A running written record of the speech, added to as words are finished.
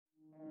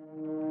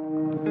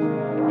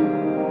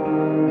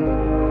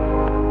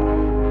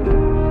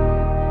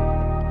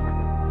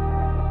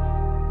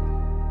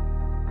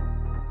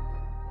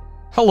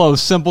Hello,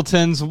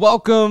 simpletons.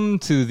 Welcome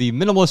to the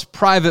Minimalist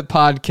Private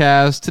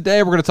Podcast.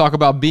 Today, we're going to talk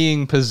about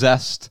being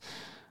possessed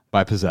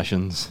by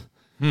possessions.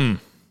 We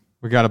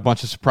got a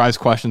bunch of surprise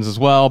questions as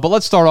well, but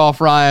let's start off,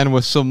 Ryan,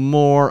 with some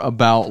more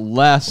about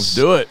less. Let's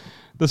do it.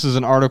 This is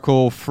an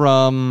article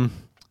from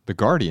The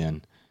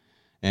Guardian,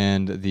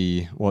 and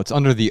it's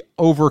under the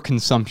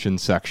overconsumption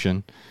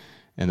section,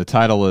 and the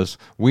title is,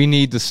 "We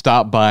Need to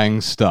Stop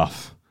Buying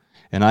Stuff,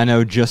 and I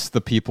Know Just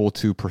the People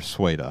to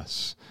Persuade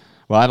Us."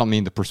 Well, I don't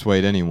mean to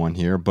persuade anyone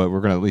here, but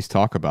we're going to at least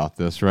talk about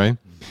this, right?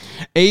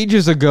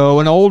 Ages ago,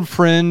 an old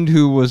friend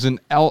who was an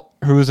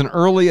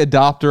early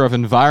adopter of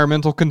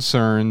environmental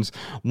concerns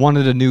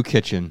wanted a new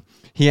kitchen.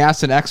 He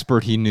asked an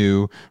expert he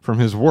knew from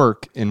his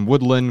work in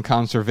woodland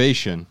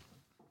conservation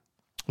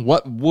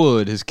what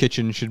wood his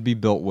kitchen should be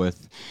built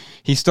with.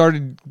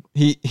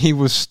 He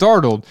was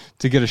startled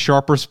to get a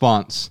sharp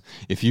response.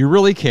 "If you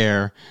really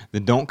care,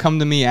 then don't come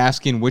to me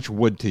asking which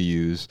wood to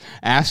use.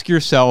 Ask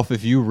yourself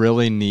if you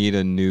really need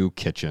a new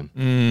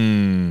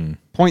kitchen."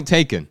 Point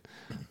taken,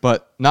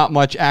 but not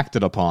much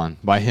acted upon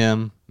by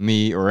him,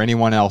 me, or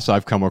anyone else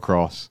I've come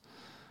across.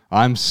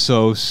 I'm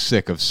so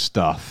sick of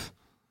stuff.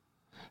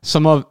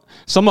 Some of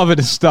it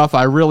is stuff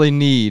I really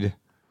need,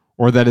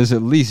 or that is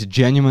at least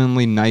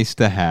genuinely nice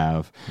to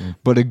have.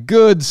 But a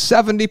good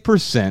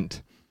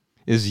 70%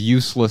 is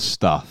useless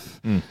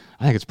stuff. I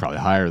think it's probably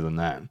higher than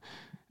that.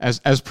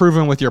 As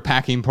proven with your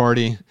packing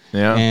party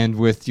and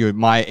with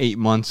my 8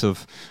 months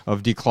of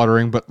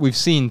decluttering. But we've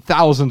seen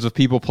thousands of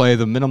people play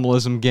the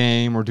minimalism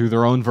game or do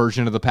their own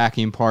version of the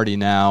packing party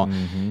now.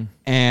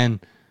 And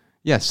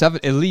yeah,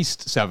 at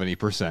least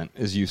 70%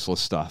 is useless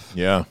stuff.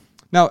 Yeah.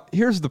 Now,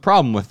 here's the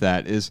problem with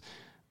that is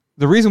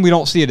the reason we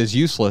don't see it as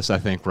useless, I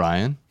think,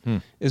 Ryan,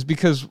 is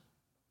because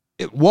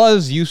it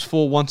was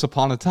useful once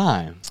upon a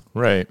time.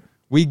 Right.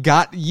 We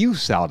got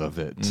use out of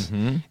it,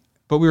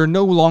 but we are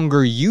no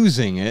longer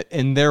using it,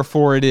 and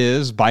therefore it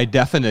is, by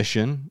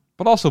definition,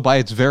 but also by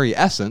its very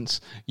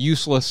essence,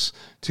 useless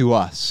to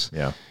us.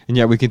 Yeah. And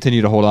yet we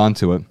continue to hold on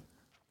to it.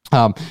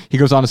 He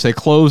goes on to say,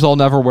 clothes I'll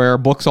never wear,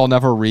 books I'll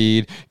never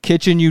read,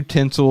 kitchen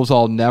utensils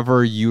I'll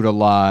never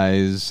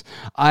utilize,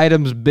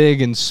 items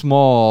big and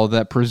small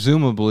that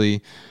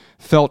presumably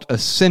felt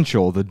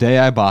essential the day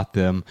I bought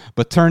them,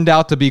 but turned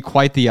out to be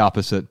quite the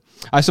opposite.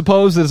 I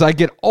suppose as I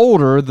get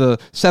older, the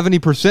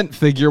 70%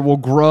 figure will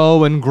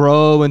grow and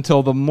grow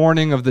until the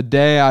morning of the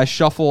day I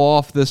shuffle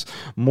off this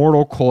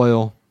mortal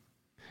coil.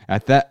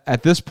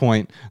 At this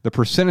point, the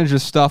percentage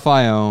of stuff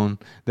I own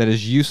that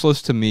is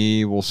useless to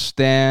me will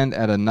stand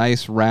at a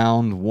nice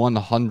round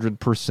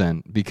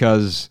 100%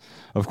 because,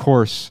 of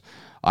course,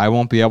 I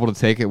won't be able to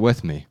take it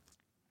with me.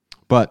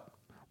 But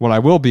what I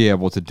will be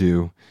able to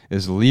do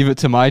is leave it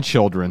to my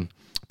children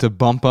to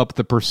bump up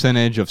the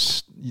percentage of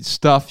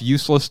stuff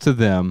useless to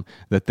them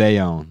that they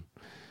own.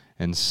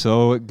 And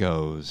so it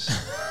goes.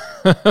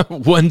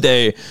 One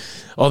day,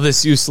 all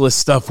this useless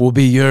stuff will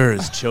be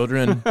yours,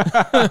 children.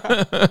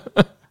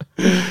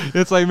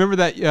 It's like, remember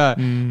that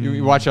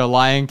you watch a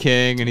Lion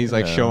King and he's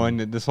like showing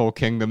that this whole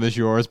kingdom is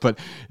yours, but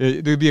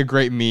it would be a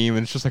great meme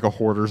and it's just like a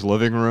hoarder's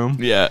living room.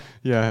 Yeah.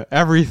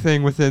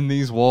 Everything within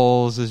these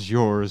walls is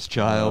yours,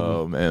 child.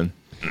 Oh, man.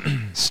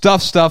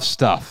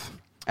 Stuff.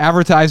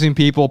 Advertising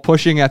people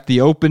pushing at the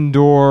open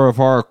door of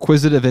our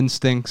acquisitive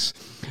instincts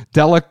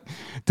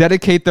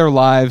dedicate their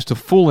lives to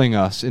fooling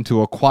us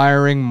into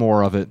acquiring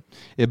more of it.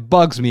 It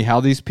bugs me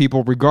how these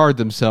people regard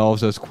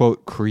themselves as,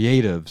 quote,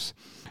 creatives,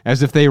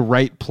 as if they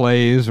write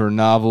plays or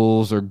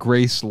novels or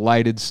grace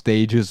lighted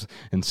stages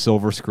and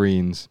silver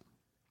screens.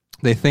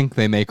 They think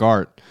they make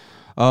art.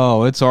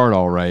 Oh, it's art,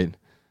 all right.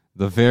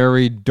 The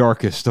very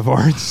darkest of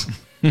arts.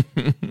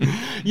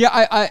 Yeah,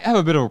 I have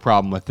a bit of a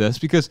problem with this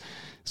because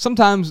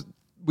sometimes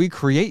we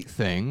create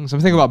things. I'm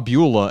thinking about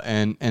Beulah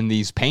and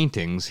these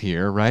paintings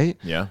here, right?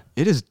 Yeah.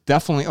 It is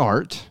definitely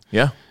art.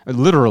 Yeah.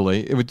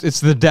 Literally,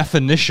 it's the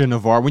definition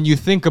of art. When you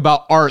think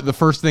about art, the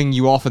first thing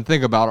you often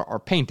think about are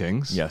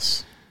paintings.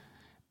 Yes.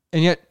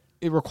 And yet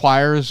it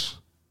requires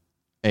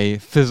a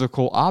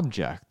physical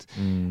object.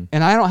 And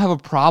I don't have a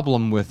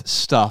problem with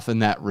stuff in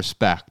that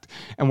respect.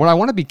 And what I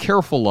want to be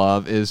careful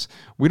of is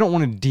we don't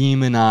want to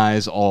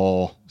demonize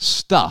all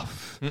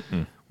stuff.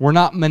 We're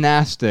not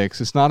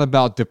monastics. It's not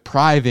about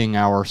depriving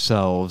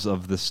ourselves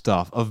of the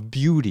stuff, of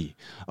beauty,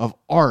 of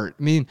art.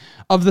 I mean,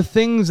 of the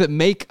things that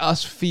make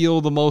us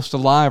feel the most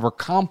alive or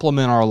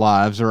complement our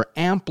lives or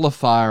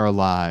amplify our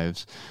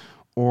lives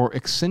or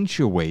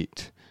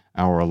accentuate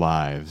our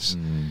lives.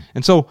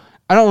 And so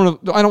I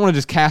don't want to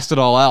just cast it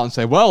all out and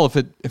say, well,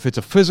 if it's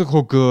a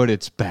physical good,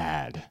 it's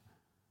bad.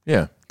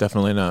 Yeah,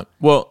 definitely not.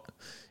 Well,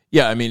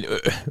 yeah, I mean,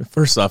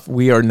 first off,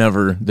 we are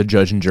never the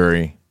judge and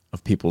jury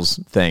of people's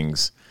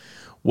things.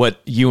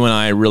 What you and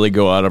I really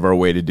go out of our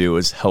way to do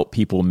is help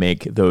people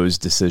make those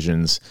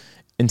decisions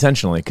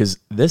intentionally, because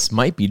this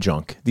might be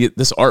junk.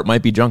 This art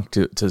might be junk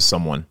to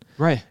someone.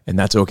 Right. And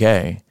that's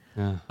okay.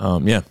 Yeah.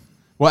 Yeah.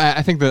 Well,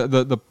 I think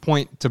the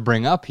point to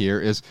bring up here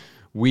is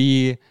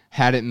we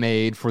had it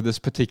made for this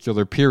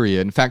particular period.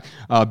 In fact,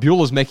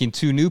 Beulah's making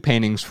 2 new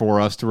paintings for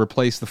us to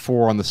replace the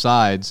 4 on the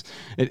sides.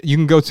 You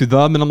can go to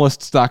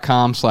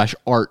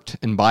theminimalists.com/art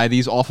and buy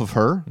these off of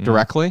her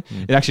directly.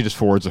 It actually just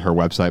forwards to her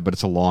website, but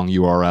it's a long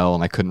URL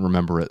and I couldn't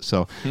remember it.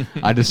 So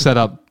I just set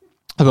up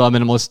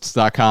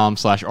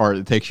theminimalists.com/art.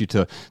 It takes you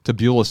to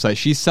Beulah's site.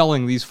 She's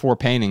selling these 4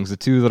 paintings, the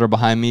 2 that are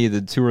behind me,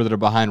 the 2 that are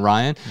behind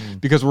Ryan,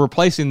 because we're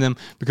replacing them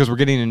because we're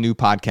getting a new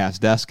podcast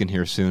desk in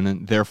here soon,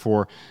 and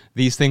therefore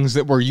these things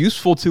that were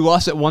useful to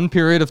us at one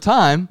period of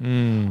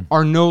time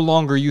are no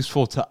longer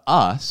useful to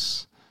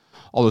us.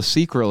 Although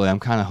secretly, I'm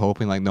kind of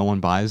hoping like no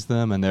one buys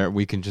them and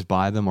we can just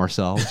buy them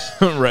ourselves.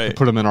 Right.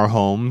 Put them in our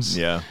homes.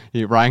 Yeah.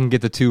 Ryan can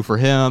get the 2 for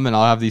him, and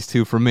I'll have these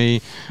 2 for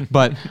me.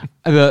 But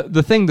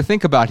the thing to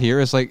think about here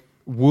is like,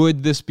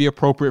 would this be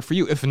appropriate for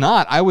you? If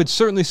not, I would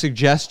certainly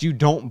suggest you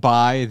don't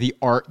buy the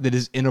art that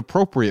is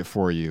inappropriate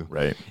for you.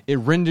 Right. It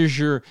renders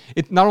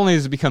it not only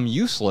does it become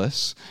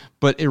useless,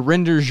 but it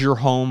renders your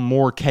home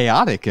more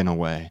chaotic in a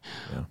way.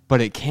 Yeah.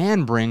 But it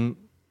can bring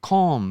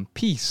calm,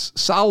 peace,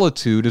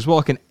 solitude as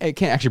well. It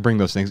can actually bring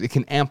those things. It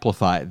can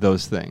amplify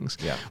those things.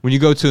 Yeah. When you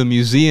go to a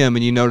museum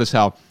and you notice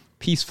how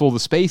peaceful the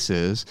space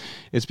is,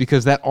 it's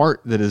because that art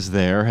that is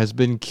there has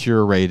been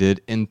curated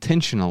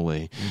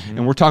intentionally.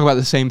 And we're talking about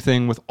the same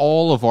thing with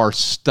all of our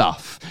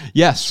stuff.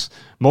 Yes,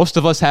 most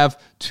of us have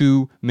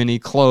too many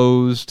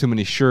clothes, too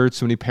many shirts,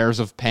 too many pairs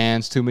of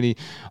pants, too many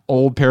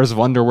old pairs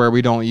of underwear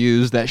we don't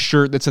use, that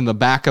shirt that's in the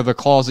back of the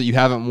closet you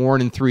haven't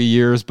worn in 3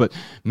 years, but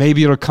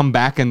maybe it'll come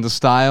back into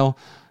style.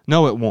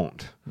 No, it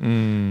won't.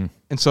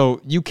 And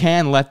so you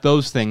can let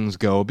those things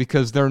go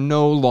because they're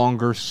no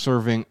longer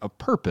serving a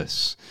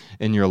purpose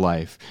in your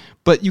life.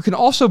 But you can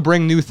also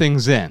bring new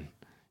things in.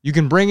 You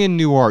can bring in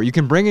new art. You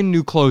can bring in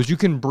new clothes. You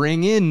can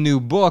bring in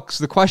new books.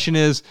 The question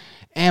is,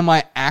 am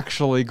I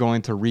actually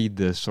going to read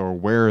this or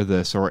wear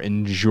this or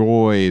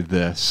enjoy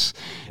this?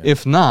 Yeah.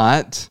 If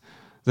not,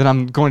 then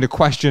I'm going to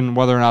question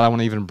whether or not I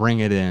want to even bring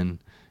it in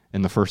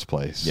the first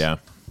place. Yeah.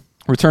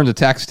 Return to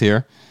text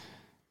here.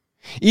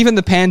 Even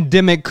the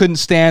pandemic couldn't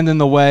stand in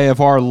the way of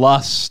our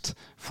lust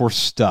for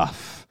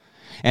stuff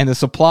and the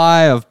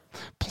supply of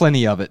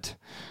plenty of it.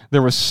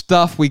 There was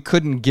stuff we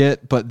couldn't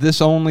get, but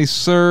this only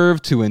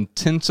served to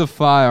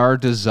intensify our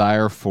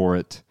desire for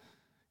it.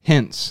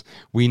 Hence,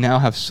 we now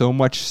have so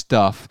much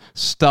stuff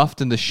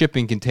stuffed into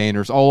shipping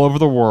containers all over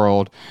the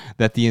world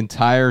that the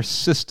entire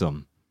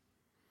system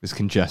is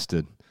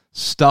congested,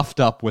 stuffed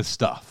up with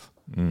stuff.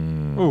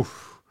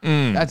 Oof.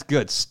 That's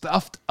good.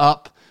 Stuffed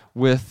up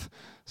with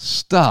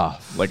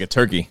stuff. Like a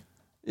turkey.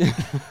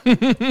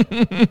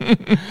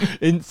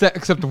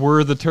 Except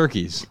we're the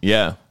turkeys.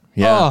 Yeah.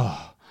 Yeah.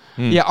 Oh.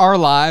 Yeah, our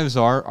lives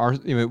are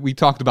we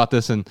talked about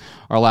this in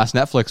our last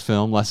Netflix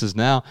film, Less Is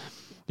Now.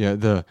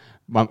 Yeah,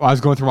 I was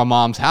going through my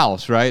mom's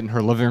house, right? And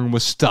her living room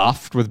was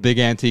stuffed with big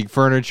antique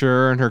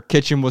furniture, and her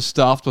kitchen was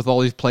stuffed with all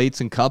these plates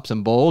and cups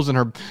and bowls, and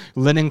her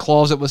linen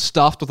closet was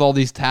stuffed with all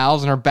these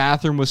towels, and her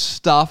bathroom was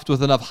stuffed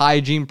with enough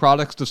hygiene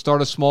products to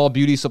start a small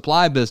beauty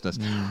supply business.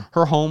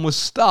 Her home was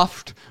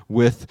stuffed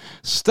with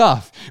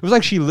stuff. It was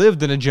like she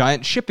lived in a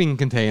giant shipping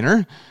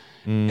container,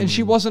 and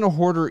she wasn't a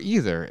hoarder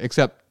either,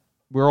 except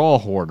we're all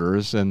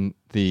hoarders in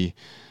the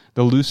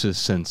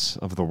loosest sense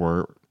of the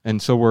word.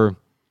 And so we're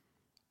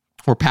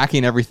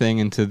packing everything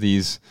into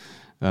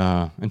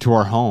into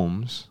our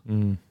homes,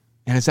 and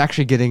it's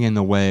actually getting in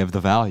the way of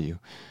the value.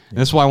 And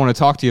that's why I want to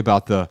talk to you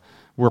about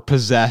we're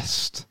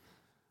possessed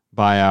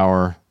by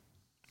our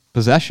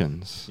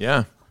possessions.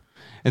 Yeah.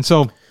 And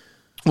so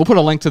we'll put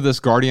a link to this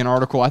Guardian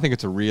article. I think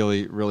it's a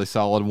really, really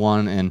solid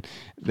one, and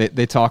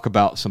they talk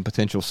about some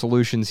potential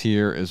solutions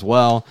here as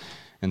well.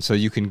 And so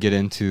you can get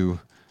into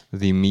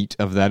the meat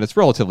of that. It's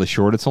relatively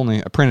short. It's only,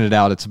 I printed it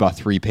out. It's about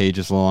 3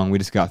 pages long. We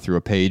just got through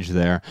a page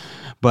there.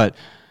 But,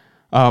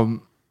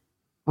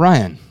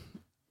 Ryan.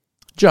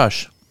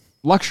 Josh.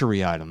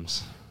 Luxury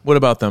items. What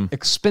about them?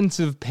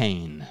 Expensive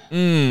pain.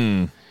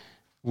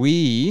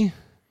 We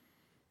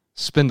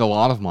spend a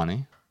lot of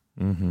money.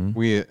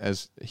 We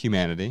as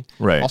humanity.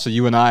 Right. Also,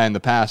 you and I in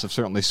the past have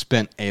certainly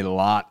spent a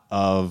lot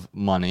of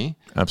money.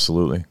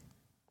 Absolutely.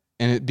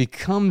 And it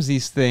becomes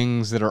these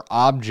things that are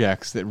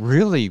objects that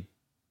really,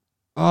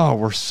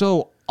 we're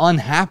so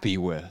unhappy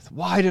with.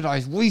 Why did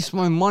I waste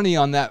my money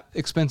on that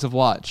expensive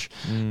watch,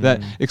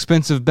 that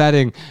expensive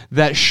bedding,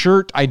 that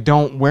shirt I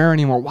don't wear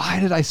anymore? Why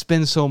did I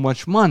spend so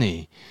much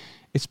money?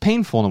 It's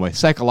painful in a way,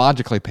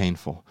 psychologically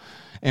painful.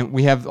 And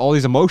we have all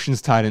these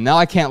emotions tied in. Now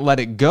I can't let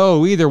it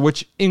go either,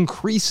 which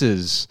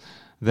increases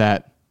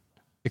that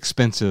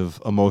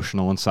expensive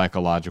emotional and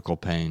psychological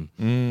pain.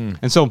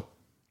 And so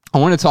I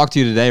want to talk to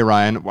you today,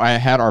 Ryan. I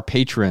had our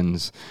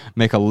patrons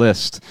make a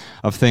list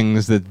of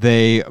things that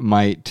they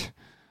might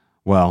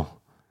buy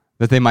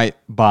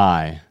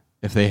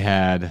if they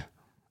had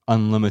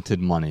unlimited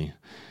money.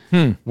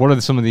 What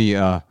are some of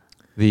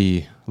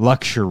the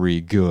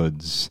luxury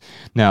goods?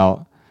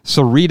 Now,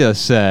 Sarita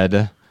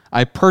said,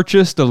 I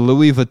purchased a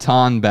Louis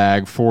Vuitton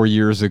bag 4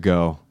 years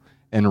ago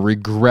and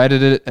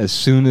regretted it as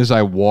soon as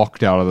I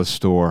walked out of the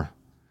store.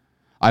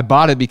 I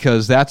bought it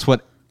because that's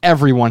what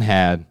everyone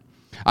had.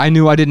 I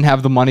knew I didn't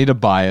have the money to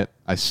buy it.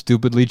 I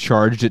stupidly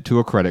charged it to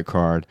a credit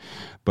card.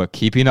 But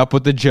keeping up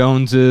with the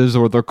Joneses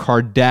or the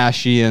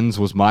Kardashians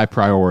was my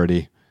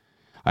priority.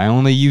 I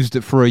only used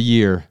it for a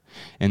year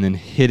and then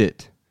hid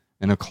it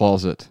in a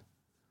closet.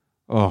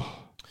 Oh.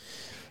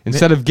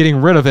 Instead of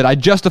getting rid of it, I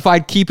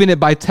justified keeping it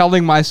by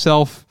telling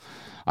myself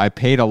I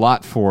paid a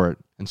lot for it,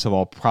 and so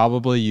I'll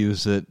probably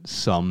use it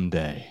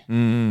someday.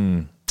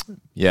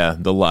 Yeah,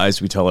 the lies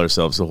we tell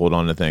ourselves to hold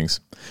on to things.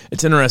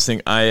 It's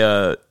interesting.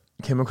 I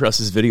came across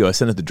this video. I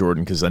sent it to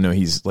Jordan because I know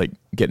he's like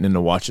getting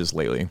into watches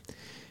lately.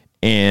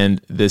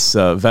 And this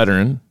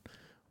veteran,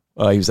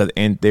 he was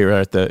they were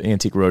at the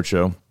Antique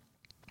Roadshow,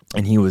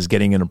 and he was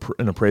getting an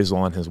appraisal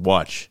on his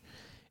watch.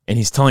 And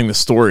he's telling the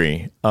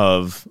story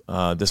of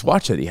this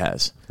watch that he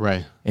has.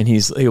 Right. And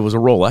it was a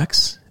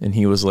Rolex. And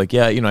he was like,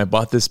 yeah, I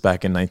bought this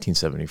back in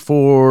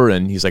 1974.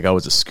 And he's like, I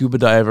was a scuba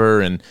diver.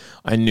 And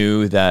I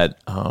knew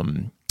that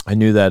Rolex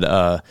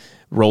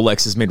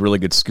has made really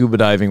good scuba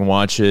diving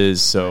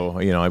watches. So,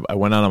 I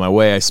went out on my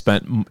way. I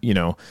spent,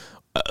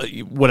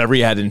 whatever he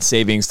had in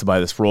savings to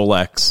buy this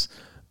Rolex.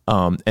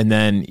 And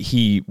then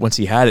once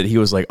he had it, he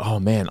was like,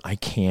 oh man, I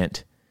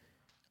can't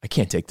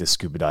take this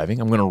scuba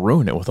diving. I'm going to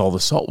ruin it with all the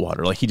salt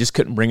water. Like he just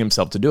couldn't bring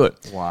himself to do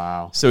it.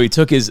 Wow. So he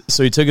took his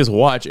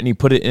watch and he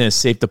put it in a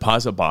safe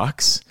deposit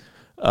box.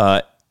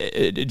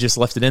 It just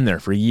left it in there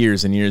for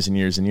years and years and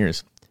years and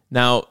years.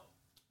 Now,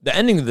 the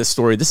ending of this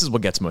story, this is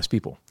what gets most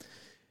people.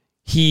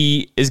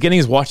 He is getting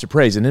his watch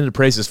appraised, and it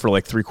appraises for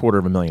like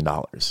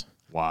 $750,000.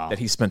 Wow. That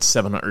he spent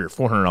 $700 or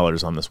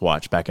 $400 on this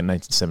watch back in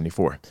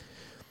 1974.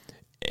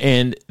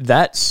 And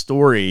that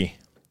story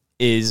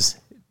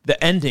the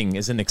ending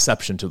is an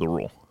exception to the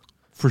rule.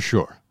 For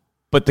sure.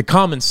 But the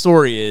common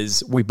story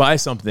is we buy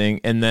something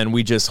and then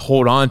we just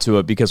hold on to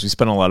it because we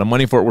spent a lot of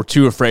money for it. We're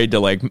too afraid to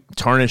like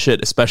tarnish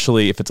it,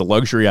 especially if it's a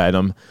luxury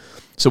item.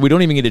 So we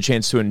don't even get a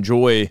chance to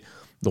enjoy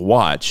the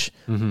watch.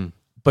 Mm-hmm.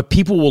 But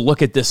people will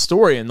look at this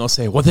story and they'll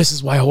say, well, this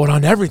is why I hold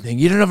on to everything.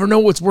 You don't ever know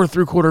what's worth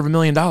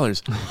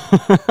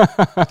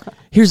 $750,000.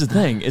 Here's the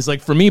thing is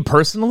like for me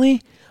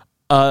personally,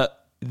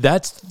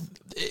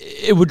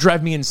 it would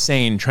drive me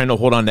insane trying to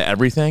hold on to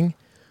everything.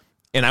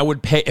 And I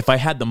would pay, if I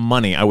had the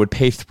money, I would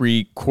pay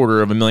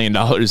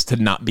 $750,000 to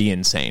not be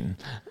insane.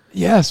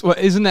 Yes. Well,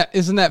 isn't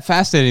that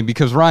fascinating?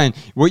 Because Ryan,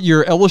 what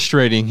you're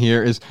illustrating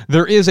here is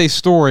there is a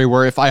story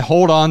where if I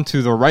hold on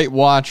to the right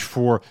watch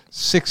for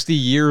 60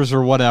 years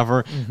or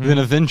whatever, then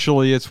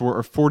eventually it's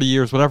worth 40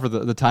 years, whatever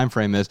the time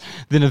frame is,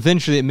 then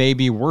eventually it may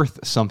be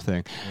worth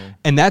something.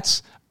 And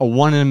that's a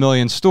 1 in a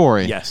million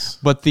story. Yes.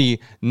 But the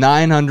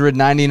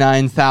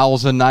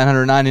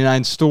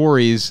 999,999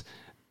 stories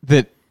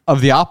of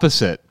the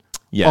opposite.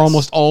 Yes.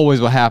 Almost always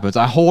what happens.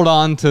 I hold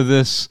on to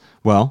this.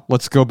 Well,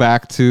 let's go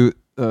back to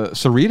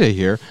Sarita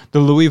here, the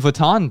Louis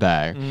Vuitton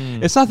bag.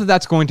 It's not that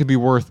that's going to be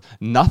worth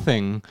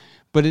nothing,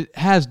 but it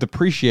has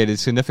depreciated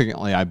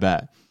significantly, I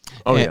bet.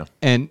 Oh, yeah.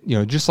 And,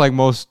 just like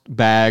most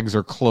bags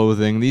or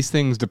clothing, these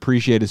things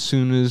depreciate as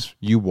soon as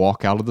you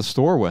walk out of the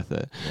store with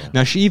it. Yeah.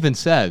 Now, she even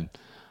said,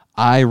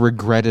 I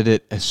regretted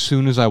it as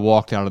soon as I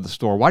walked out of the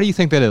store. Why do you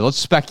think that is? Let's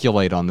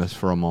speculate on this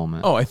for a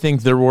moment. Oh, I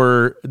think there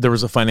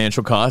was a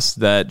financial cost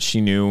that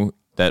she knew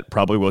that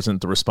probably wasn't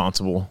the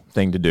responsible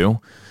thing to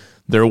do.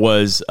 There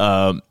was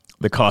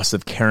the cost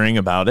of caring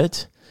about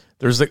it.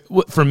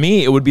 For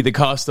me, it would be the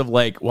cost of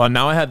like, well,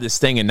 now I have this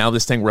thing and now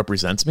this thing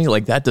represents me.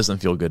 Like that doesn't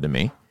feel good to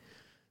me.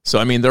 So,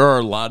 I mean, there are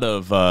a lot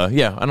of, I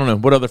don't know.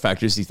 What other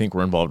factors do you think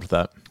were involved with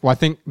that? Well, I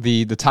think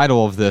the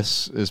title of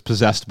this is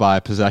Possessed by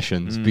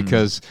Possessions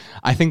because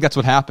I think that's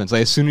what happens.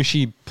 Like as soon as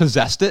she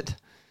possessed it,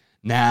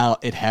 now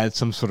it had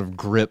some sort of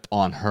grip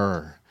on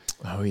her.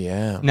 Oh,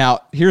 yeah.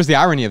 Now, here's the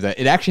irony of that.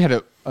 It actually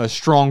had a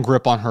strong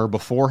grip on her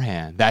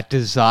beforehand. That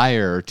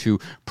desire to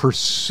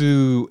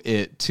pursue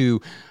it,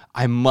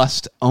 I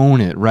must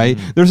own it, right?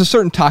 There's a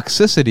certain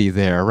toxicity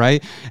there,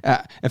 right?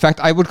 In fact,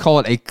 I would call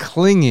it a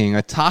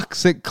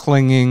toxic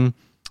clinging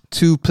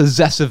to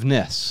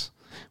possessiveness.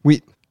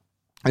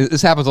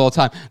 This happens all the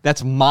time.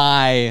 That's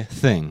my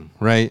thing,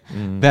 right?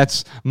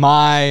 That's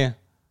my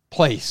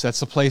place.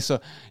 That's the place.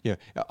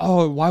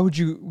 Oh, why would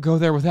you go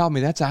there without me?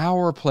 That's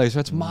our place.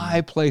 That's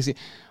my place.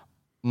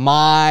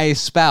 My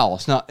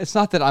spouse. Now, it's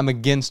not that I'm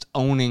against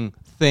owning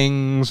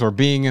things or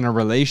being in a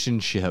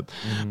relationship,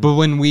 but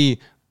when we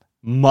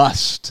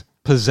must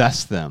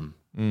possess them,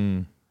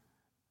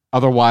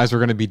 otherwise we're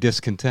going to be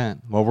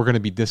discontent. Well, we're going to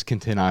be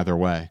discontent either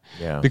way.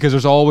 Yeah. Because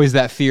there's always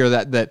that fear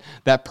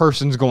that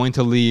person's going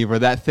to leave or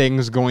that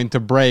thing's going to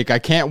break. I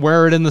can't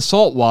wear it in the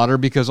salt water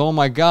because, oh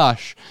my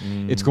gosh,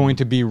 it's going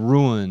to be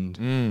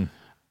ruined.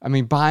 I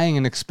mean, buying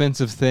an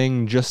expensive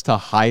thing just to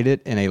hide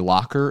it in a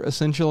locker,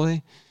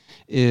 essentially,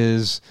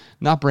 is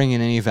not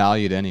bringing any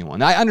value to anyone.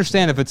 Now, I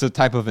understand if it's a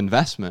type of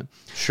investment.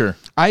 Sure.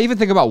 I even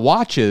think about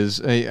watches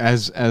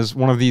as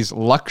one of these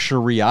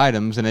luxury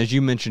items, and as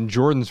you mentioned,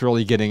 Jordan's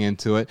really getting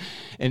into it,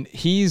 and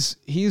he's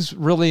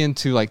really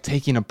into like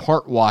taking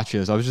apart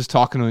watches. I was just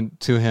talking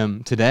to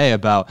him today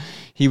about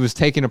he was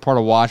taking apart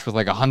a watch with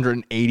like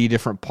 180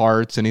 different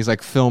parts, and he's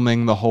like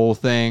filming the whole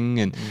thing,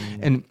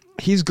 and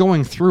he's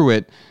going through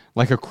it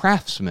like a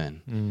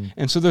craftsman.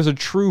 And so there's a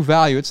true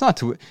value. It's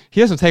not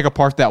he doesn't take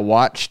apart that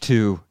watch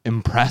to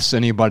impress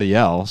anybody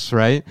else,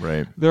 right?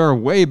 Right. There are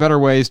way better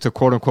ways to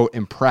quote unquote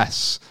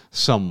impress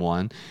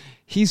someone.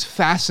 He's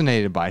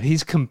fascinated by it.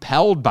 He's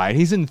compelled by it.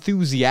 He's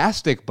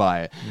enthusiastic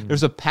by it.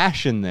 There's a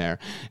passion there.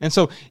 And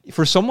so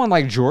for someone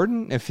like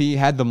Jordan, if he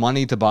had the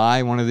money to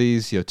buy one of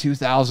these,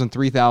 $2,000,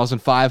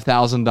 $3,000,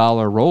 $5,000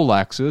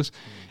 Rolexes,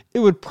 it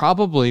would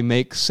probably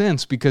make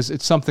sense because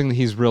it's something that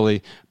he's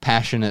really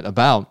passionate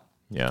about.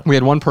 Yeah. We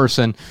had one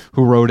person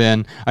who wrote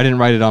in, I didn't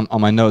write it on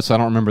my notes, so I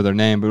don't remember their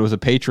name, but it was a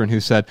patron who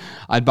said,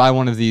 I'd buy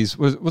one of these,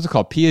 what's it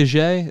called,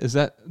 Piaget? Is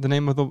that the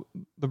name of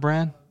the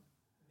brand?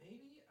 Maybe?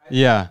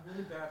 Yeah. I'm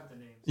really bad with the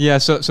names. Yeah,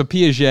 so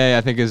Piaget,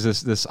 I think,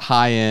 is this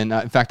high-end.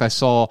 In fact, I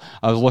was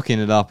looking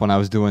it up when I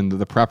was doing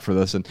the prep for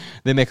this, and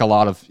they make a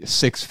lot of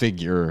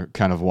six-figure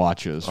kind of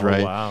watches,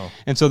 right? Wow.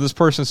 And so this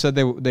person said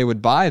they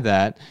would buy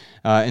that.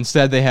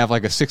 Instead, they have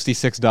like a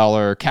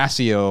 $66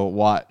 Casio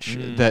watch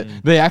that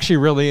they actually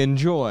really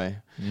enjoy.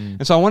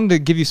 And so I wanted to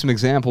give you some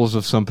examples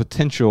of some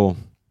potential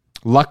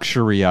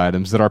luxury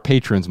items that our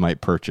patrons might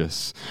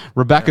purchase.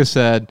 Rebecca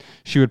said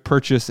she would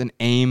purchase an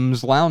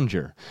Ames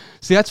lounger.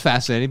 See, that's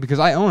fascinating because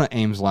I own an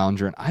Ames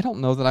lounger, and I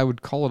don't know that I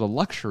would call it a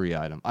luxury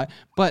item.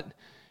 But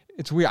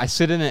it's weird. I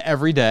sit in it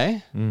every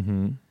day,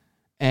 and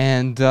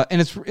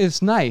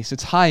it's nice.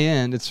 It's high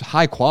end. It's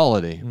high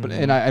quality.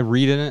 And I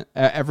read in it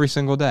every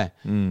single day.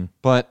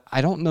 But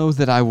I don't know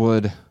that I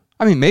would.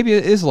 I mean, maybe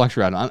it is a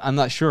luxury item. I'm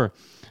not sure,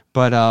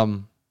 but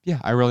yeah,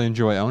 I really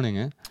enjoy owning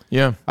it.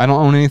 Yeah. I don't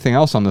own anything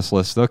else on this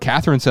list, though.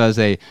 Catherine says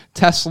a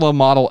Tesla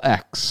Model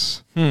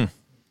X.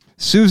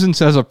 Susan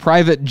says a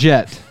private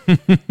jet.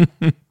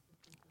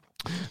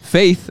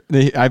 Faith,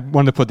 I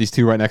wanted to put these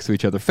two right next to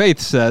each other. Faith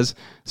says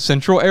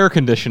central air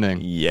conditioning.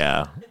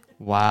 Yeah.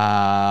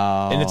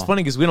 Wow. And it's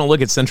funny because we don't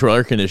look at central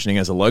air conditioning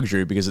as a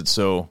luxury because it's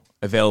so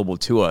available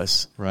to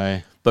us.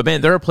 Right. But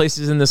man, there are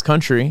places in this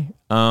country,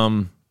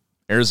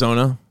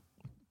 Arizona,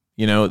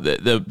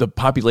 the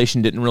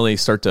population didn't really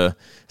start to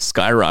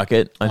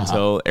skyrocket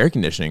until air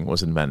conditioning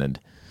was invented.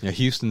 Yeah,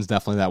 Houston's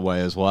definitely that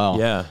way as well.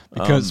 Yeah.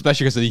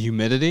 Especially because of the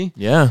humidity.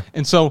 Yeah.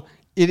 And so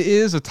it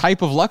is a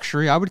type of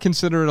luxury. I would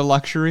consider it a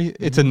luxury.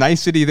 It's a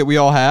nicety that we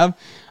all have.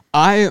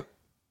 I,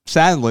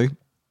 sadly,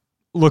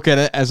 look at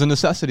it as a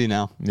necessity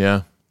now.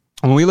 Yeah.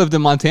 When we lived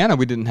in Montana,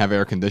 we didn't have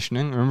air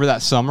conditioning. Remember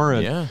that summer?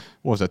 Yeah.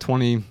 What was that,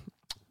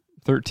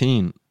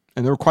 2013?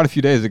 And there were quite a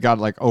few days that got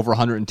like over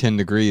 110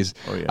 degrees.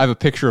 Oh, yeah. I have a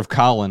picture of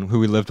Colin, who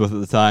we lived with at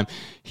the time.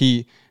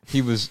 He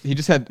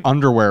just had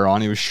underwear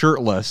on. He was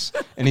shirtless,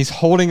 and he's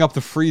holding up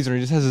the freezer. And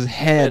he just has his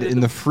head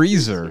in the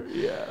freezer.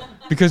 Yeah.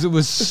 Because it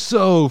was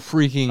so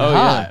freaking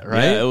hot,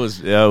 right?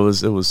 Yeah,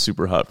 it was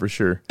super hot for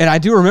sure. And I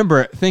do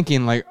remember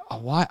thinking, like,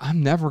 why?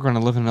 I'm never going to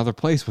live in another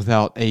place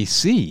without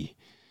AC.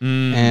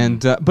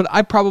 And but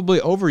I probably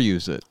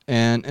overuse it,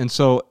 and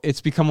so it's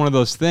become one of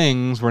those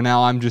things where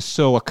now I'm just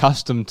so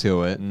accustomed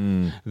to it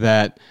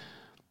that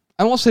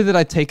I won't say that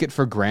I take it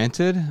for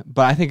granted,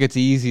 but I think it's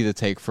easy to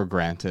take for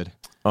granted.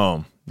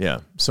 Oh yeah,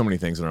 so many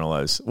things in our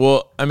lives.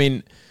 Well, I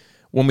mean,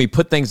 when we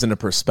put things into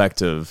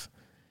perspective,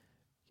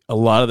 a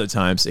lot of the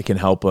times it can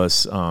help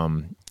us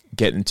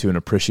get into an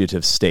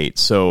appreciative state.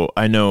 So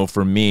I know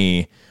for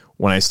me,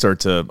 when I start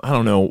to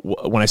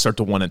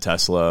want a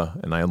Tesla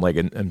and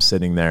I'm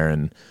sitting there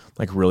and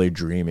like really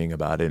dreaming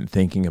about it and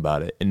thinking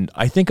about it. And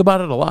I think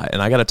about it a lot,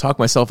 and I got to talk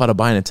myself out of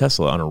buying a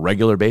Tesla on a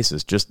regular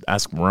basis. Just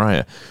ask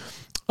Mariah.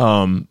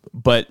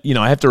 But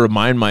I have to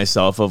remind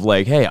myself of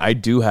like, hey, I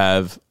do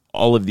have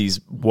all of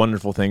these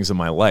wonderful things in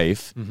my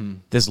life.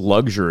 This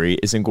luxury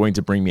isn't going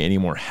to bring me any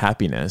more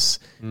happiness.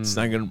 It's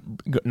not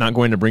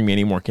going to bring me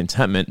any more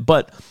contentment.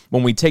 But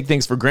when we take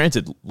things for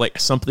granted,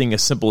 like something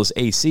as simple as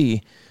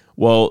AC,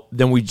 well,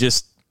 then we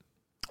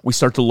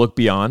start to look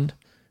beyond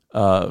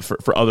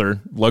for other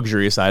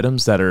luxurious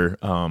items that are.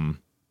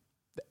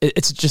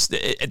 That's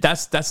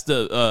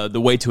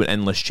the way to an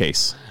endless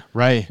chase,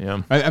 right?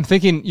 Yeah. I'm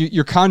thinking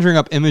you're conjuring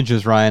up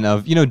images, Ryan,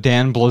 of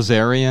Dan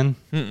Blazarian.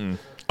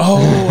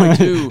 Oh, I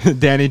do.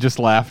 Danny just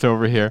laughed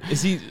over here.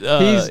 Is he?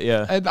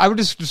 Yeah. I would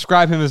just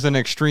describe him as an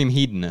extreme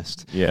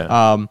hedonist.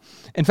 Yeah.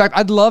 In fact,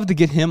 I'd love to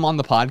get him on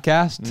the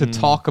podcast to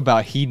talk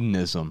about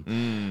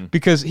hedonism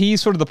because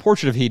he's sort of the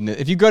portrait of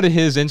hedonism. If you go to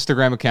his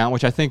Instagram account,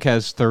 which I think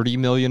has 30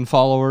 million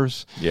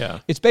followers,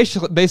 it's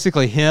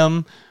basically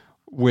him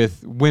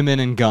with women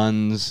and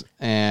guns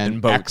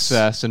and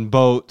excess and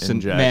boats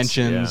and jets,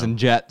 mansions and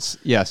jets.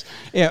 Yes.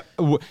 Yeah.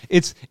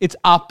 It's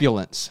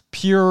opulence,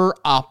 pure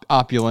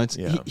opulence.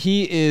 Yeah.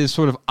 He is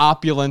sort of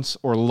opulence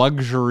or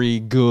luxury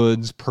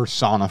goods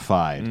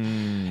personified.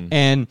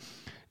 And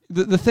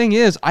the thing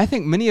is, I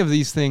think many of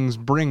these things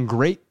bring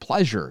great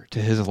pleasure to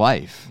his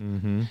life.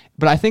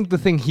 But I think the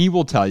thing he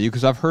will tell you,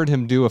 because I've heard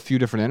him do a few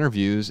different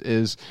interviews,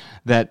 is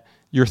that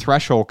your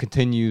threshold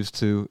continues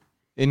to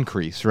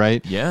increase,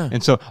 right? Yeah.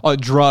 And so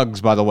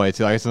drugs, by the way,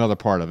 too, like, it's another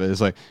part of it.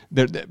 It's like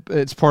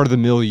it's part of the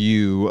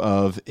milieu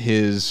of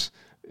his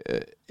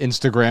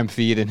Instagram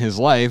feed in his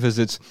life is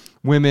it's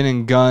women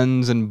and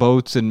guns and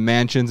boats and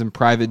mansions and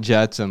private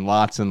jets and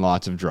lots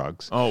of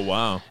drugs. Oh,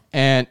 wow.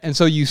 And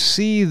so you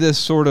see this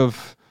sort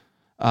of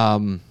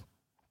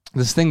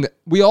this thing that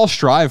we all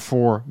strive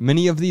for,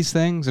 many of these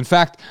things. In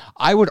fact,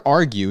 I would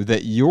argue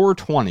that your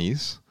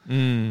 20s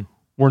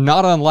were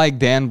not unlike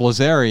Dan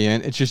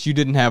Blazarian. It's just you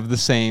didn't have the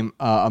same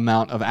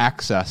amount of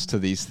access to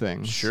these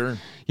things. Sure.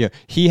 Yeah,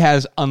 he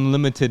has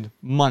unlimited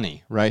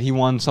money, right? He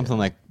won something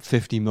like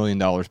 $50 million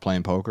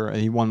playing poker. And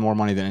he won more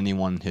money than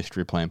anyone in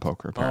history playing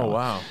poker, apparently. Oh,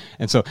 wow.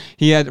 And so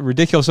he had a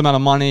ridiculous amount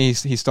of money.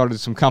 He started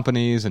some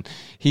companies, and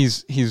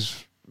he's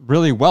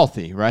really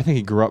wealthy, right? I think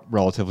he grew up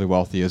relatively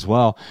wealthy as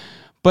well.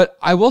 But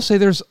I will say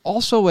there's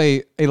also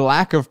a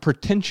lack of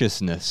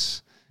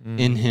pretentiousness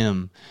in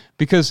him,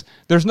 because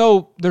there's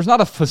not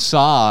a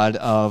facade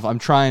of I'm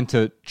trying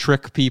to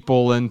trick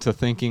people into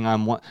thinking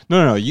I'm one.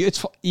 No.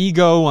 It's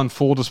ego on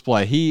full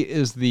display.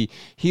 It's the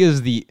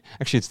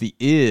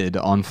id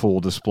on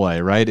full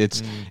display, right?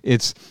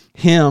 It's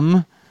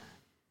him,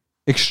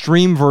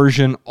 extreme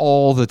version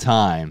all the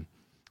time.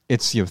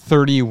 It's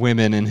 30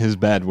 women in his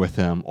bed with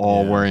him,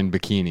 all wearing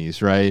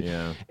bikinis, right?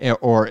 Yeah.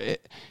 Or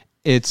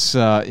it's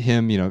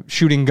him,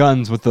 shooting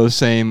guns with those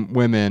same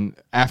women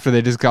after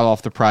they just got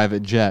off the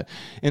private jet.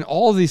 And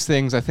all of these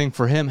things, I think,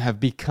 for him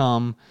have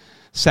become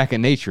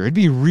second nature. It'd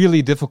be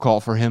really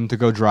difficult for him to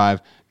go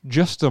drive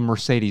just a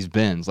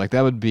Mercedes-Benz. Like,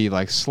 that would be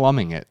like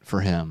slumming it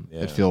for him,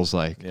 it feels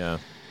like. Yeah.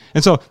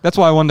 And so that's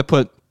why I wanted to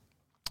put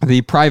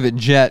the private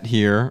jet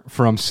here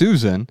from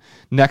Susan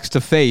next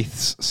to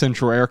Faith's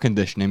central air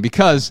conditioning,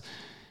 because,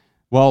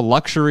 well,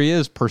 luxury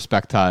is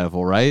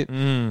perspectival,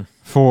 right?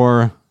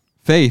 For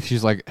Faith,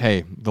 she's like,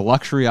 hey, the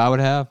luxury I would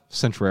have,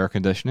 central air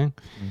conditioning.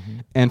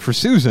 And for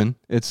Susan,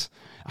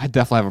 I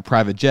definitely have a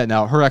private jet.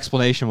 Now, her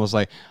explanation was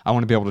like, I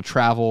want to be able to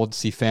travel, to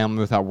see family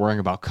without worrying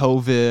about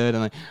COVID.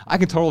 And I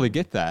can totally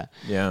get that.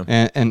 Yeah.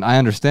 And I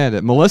understand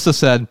it. Melissa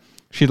said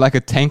she'd like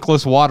a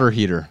tankless water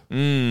heater.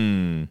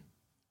 A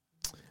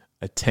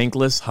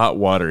tankless hot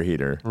water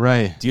heater.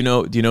 Right. Do you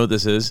know what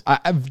this is?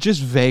 I've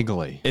just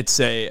vaguely. It's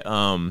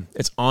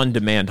it's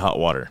on-demand hot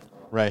water.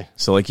 Right.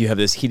 So like you have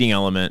this heating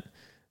element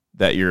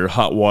that your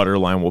hot water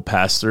line will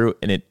pass through,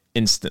 and it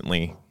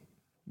instantly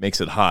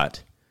makes it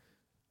hot.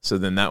 So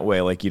then that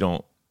way, like, you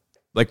don't,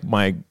 like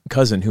my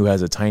cousin who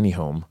has a tiny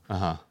home,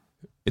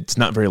 it's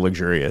not very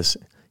luxurious.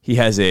 He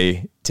has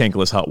a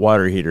tankless hot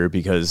water heater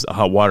because a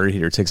hot water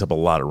heater takes up a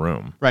lot of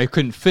room. Right.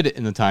 Couldn't fit it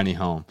in the tiny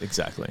home.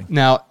 Exactly.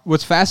 Now,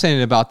 what's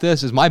fascinating about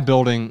this is my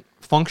building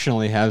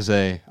functionally has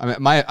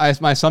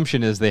my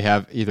assumption is they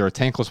have either a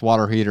tankless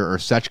water heater or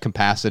such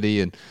capacity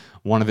in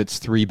one of its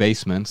 3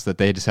 basements that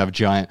they just have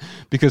giant,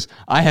 because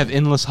I have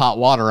endless hot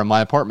water in my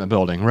apartment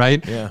building,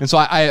 right? Yeah. And so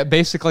I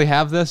basically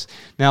have this.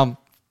 Now,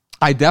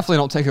 I definitely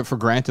don't take it for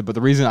granted, but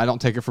the reason I don't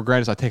take it for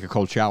granted is I take a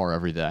cold shower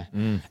every day.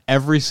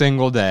 Every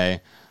single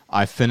day,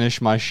 I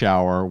finish my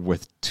shower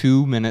with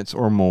 2 minutes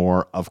or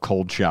more of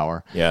cold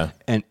shower. Yeah.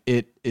 And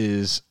it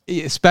is,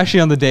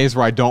 especially on the days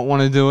where I don't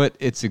want to do it,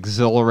 it's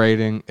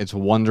exhilarating. It's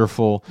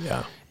wonderful.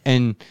 Yeah.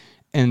 And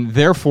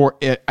therefore,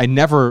 I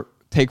never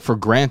take for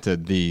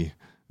granted the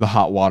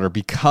hot water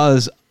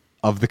because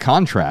of the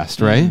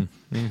contrast, right?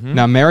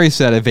 Now, Mary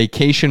said a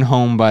vacation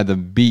home by the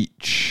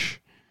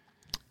beach.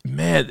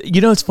 Man,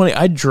 it's funny.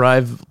 I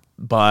drive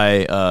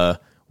by,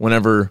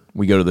 whenever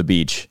we go to the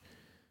beach,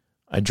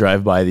 I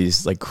drive by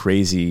these like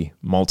crazy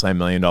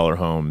multi-million-dollar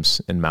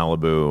homes in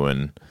Malibu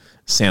and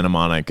Santa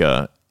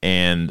Monica,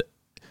 and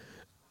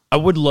I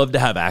would love to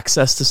have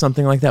access to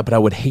something like that, but I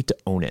would hate to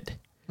own it.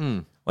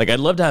 Like, I'd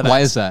love to have Why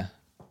is that?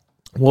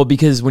 Well,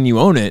 because when you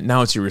own it,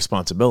 now it's your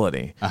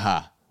responsibility.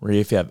 Aha. Where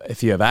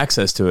if you have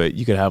access to it,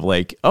 you could have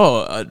like,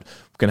 we're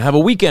gonna have a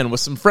weekend with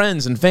some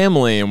friends and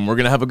family, and we're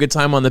gonna have a good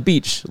time on the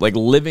beach. Like,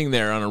 living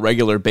there on a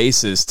regular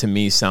basis to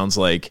me sounds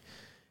like,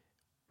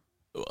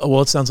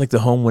 it sounds like the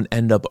home would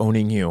end up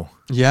owning you.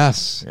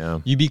 Yes.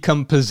 Yeah. You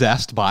become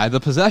possessed by the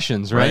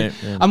possessions, right? Right,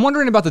 yeah. I'm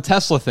wondering about the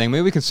Tesla thing.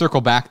 Maybe we can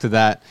circle back to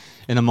that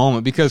in a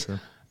moment, because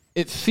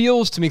it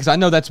feels to me, because I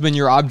know that's been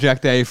your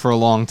object A for a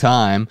long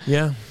time.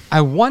 Yeah.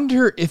 I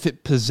wonder if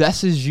it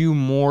possesses you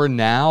more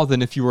now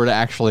than if you were to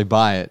actually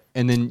buy it,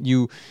 and then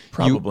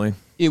Probably.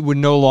 it would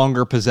no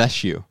longer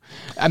possess you.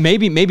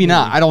 Maybe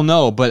not. I don't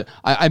know, but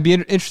I'd be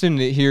interested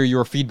to hear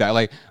your feedback.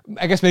 Like,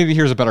 I guess maybe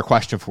here's a better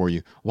question for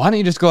you. Why don't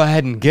you just go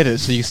ahead and get it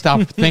so you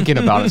stop thinking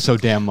about it so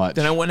damn much?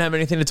 Then I wouldn't have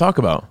anything to talk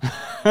about.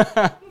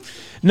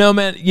 No,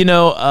 man,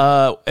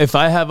 if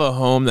I have a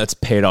home that's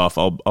paid off,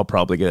 I'll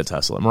probably get a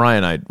Tesla.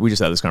 Mariah and we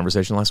just had this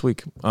conversation last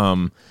week.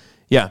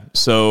 Yeah,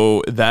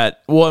 so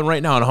and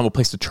right now I don't have a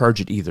place to charge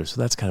it either, so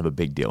that's kind of a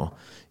big deal.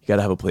 You got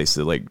to have a place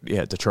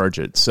to charge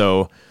it.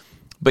 So,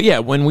 but yeah,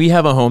 when we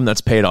have a home that's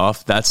paid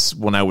off, that's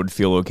when I would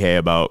feel okay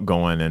about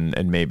going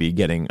and maybe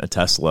getting a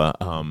Tesla.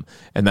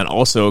 And then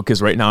also,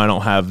 because right now I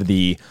don't have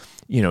the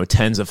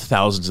tens of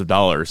thousands of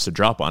dollars to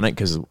drop on it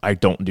because I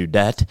don't do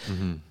debt,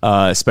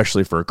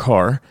 especially for a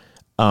car.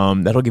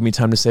 That'll give me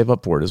time to save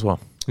up for it as well.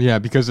 Yeah,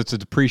 because it's a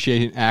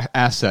depreciating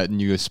asset, and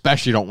you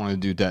especially don't want to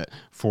do debt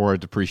for a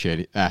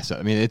depreciating asset.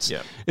 I mean, it's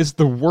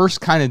the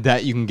worst kind of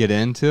debt you can get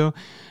into,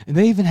 and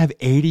they even have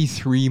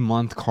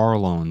 83-month car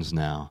loans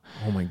now.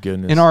 Oh my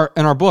goodness! In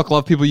our book, a lot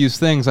of people use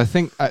things. I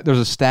think there's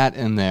a stat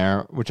in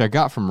there which I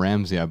got from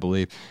Ramsey, I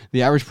believe.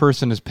 The average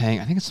person is paying,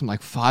 I think it's something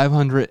like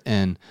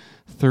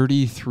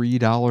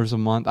 $533 a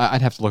month.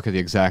 I'd have to look at the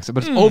exact,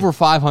 but it's over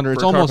 500.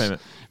 It's almost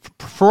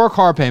for a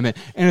car payment,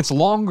 and it's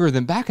longer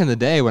than back in the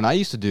day when I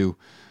used to do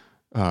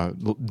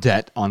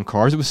debt on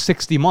cars. It was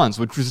 60 months,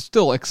 which was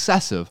still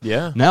excessive.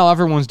 Yeah. Now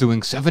everyone's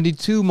doing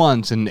 72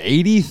 months and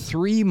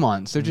 83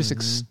 months. They're just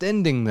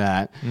extending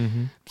that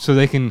so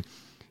they can.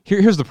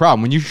 Here's the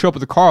problem: when you show up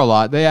at the car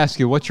lot, they ask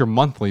you, "What's your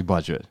monthly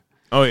budget?"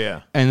 Oh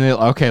yeah. And they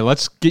okay,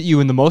 let's get you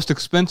in the most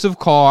expensive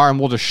car, and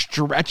we'll just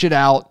stretch it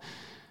out.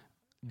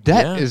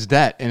 Debt is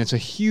debt, and it's a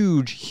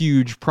huge,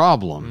 huge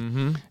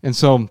problem. And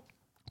so,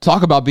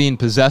 talk about being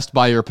possessed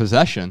by your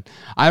possession.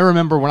 I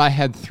remember when I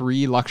had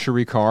 3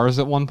 luxury cars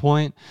at one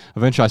point.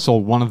 Eventually, I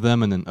sold one of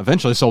them, and then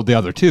eventually sold the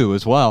other 2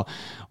 as well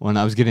when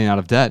I was getting out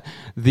of debt.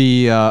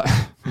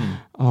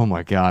 Oh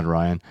my God,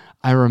 Ryan.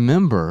 I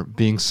remember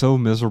being so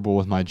miserable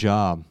with my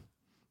job.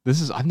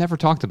 I've never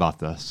talked about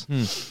this.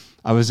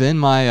 I was in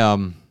my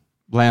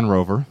Land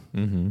Rover,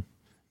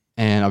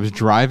 and I was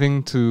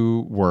driving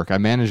to work. I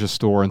managed a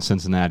store in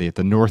Cincinnati at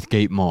the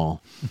Northgate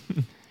Mall.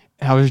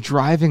 And I was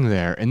driving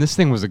there, and this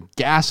thing was a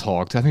gas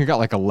hog. I think it got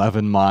like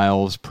 11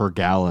 miles per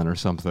gallon or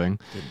something.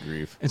 Good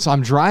grief. And so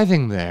I'm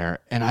driving there,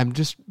 and I'm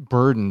just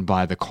burdened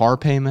by the car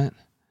payment,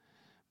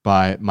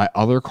 by my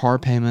other car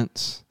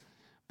payments,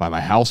 by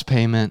my house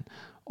payment,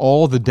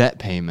 all the debt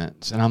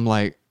payments. And I'm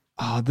like,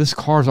 oh, this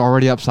car's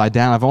already upside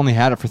down. I've only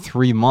had it for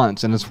 3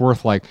 months, and it's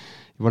worth like,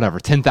 whatever,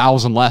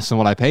 $10,000 less than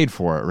what I paid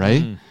for it,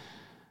 right?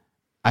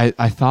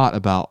 I thought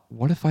about,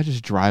 what if I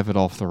just drive it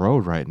off the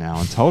road right now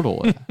and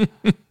total it?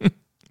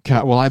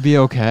 Will I be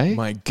okay?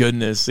 My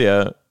goodness,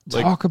 yeah.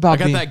 Talk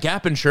about I got that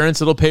gap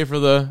insurance. It'll pay for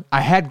the...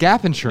 I had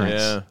gap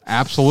insurance. Yeah.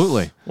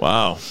 Absolutely.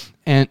 Wow.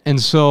 And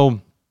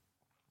so,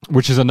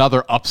 which is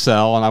another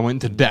upsell, and I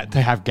went into debt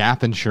to have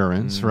gap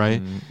insurance,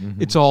 right?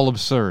 It's all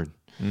absurd.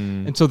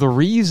 And so the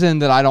reason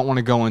that I don't want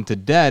to go into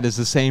debt is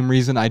the same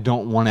reason I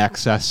don't want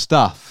excess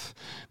stuff,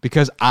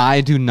 because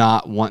I do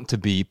not want to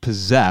be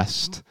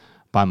possessed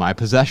by my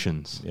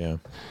possessions. Yeah.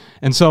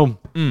 And so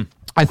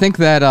I think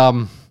that,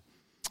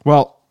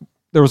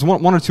 there was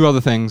one or two other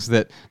things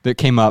that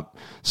came up.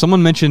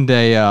 Someone mentioned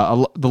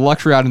the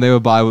luxury item they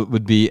would buy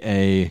would be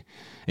a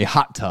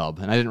hot tub,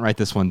 and I didn't write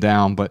this one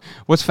down. But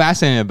what's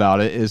fascinating about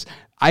it is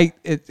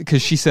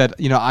because she said,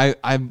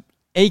 I'm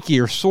achy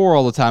or sore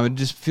all the time. It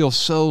just feels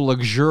so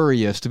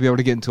luxurious to be able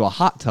to get into a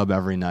hot tub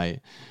every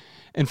night.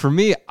 And for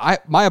me,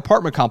 my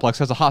apartment complex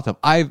has a hot tub.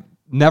 I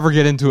never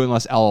get into it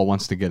unless Ella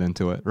wants to get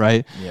into it,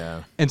 right?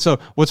 Yeah. And so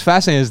what's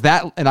fascinating is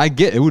that, and I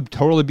get it would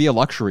totally be a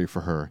luxury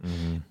for her.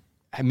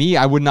 Me,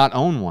 I would not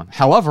own one.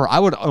 However, I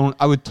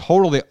would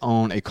totally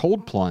own a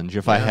cold plunge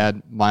if I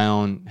had my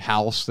own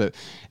house.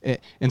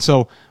 And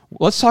so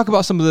let's talk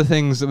about some of the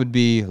things that would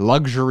be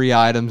luxury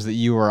items that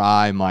you or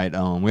I might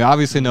own. We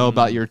obviously know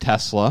about your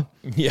Tesla.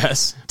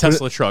 Yes,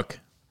 Tesla truck.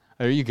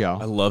 There you go.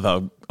 I love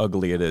how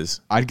ugly it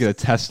is. I'd get a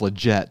Tesla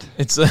jet.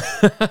 It's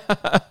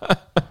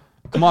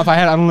Come on, if I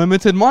had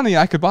unlimited money,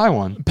 I could buy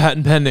one.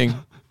 Patent pending.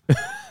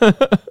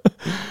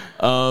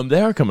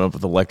 They are coming up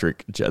with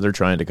electric jets. They're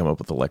trying to come up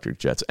with electric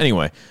jets.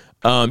 Anyway,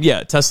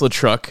 Tesla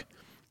truck.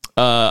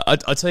 I'll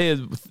tell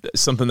you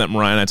something that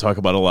Mariah and I talk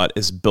about a lot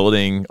is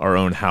building our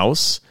own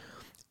house.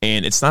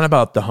 And it's not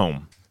about the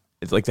home.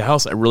 It's like the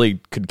house, I really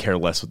could care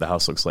less what the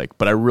house looks like.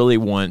 But I really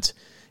want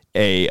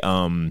a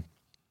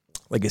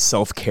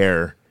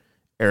self-care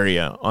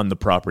area on the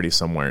property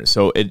somewhere.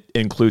 So it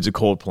includes a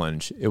cold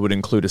plunge. It would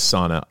include a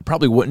sauna.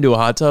 Probably wouldn't do a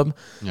hot tub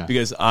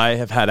because I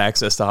have had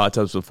access to hot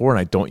tubs before and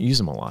I don't use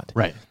them a lot.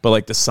 Right. But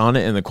like the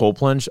sauna and the cold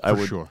plunge, I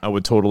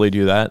would totally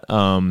do that.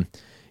 I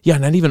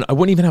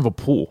wouldn't even have a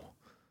pool.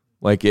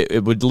 Like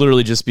it would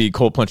literally just be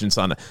cold plunge and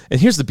sauna.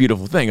 And here's the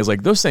beautiful thing is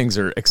like those things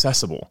are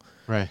accessible.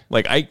 Right.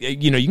 Like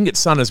you can get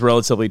saunas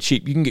relatively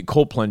cheap. You can get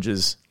cold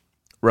plunges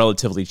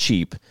relatively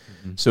cheap.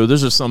 So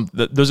those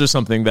are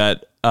something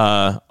that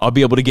I'll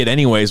be able to get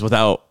anyways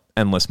without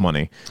endless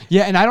money.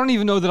 Yeah, and I don't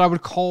even know that I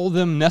would call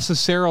them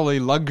necessarily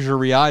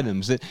luxury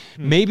items.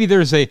 Maybe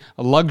there's a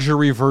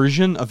luxury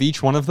version of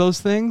each one of those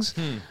things,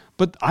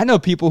 but I know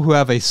people who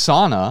have a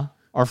sauna,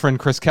 our friend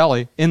Chris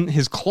Kelly, in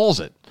his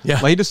closet. Yeah.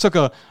 Like he just took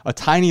a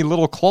tiny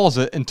little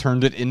closet and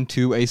turned it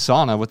into a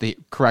sauna with the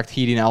correct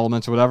heating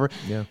elements or whatever.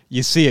 Yeah.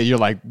 You see it, you're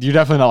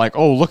definitely not like,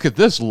 oh, look at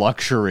this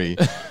luxury.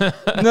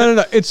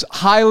 No. It's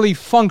highly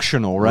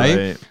functional,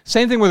 right?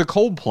 Same thing with a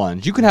cold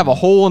plunge. You can have a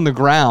hole in the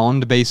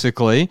ground,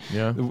 basically,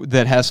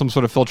 that has some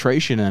sort of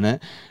filtration in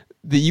it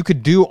that you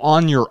could do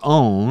on your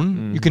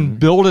own. You can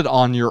build it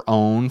on your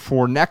own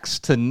for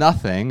next to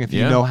nothing if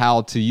you know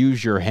how to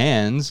use your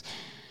hands.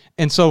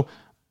 And so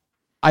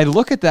I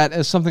look at that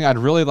as something I'd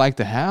really like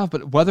to have,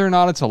 but whether or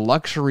not it's a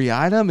luxury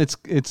item,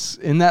 it's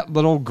in that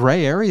little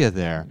gray area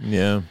there.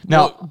 Yeah.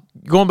 Now,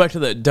 Going back to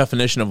the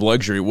definition of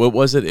luxury, what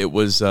was it? It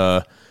was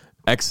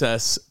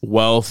excess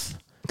wealth,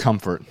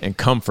 comfort. and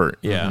comfort.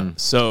 Yeah.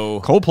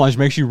 So Cold plunge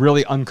makes you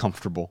really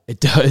uncomfortable. it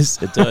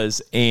does. It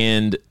does.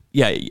 And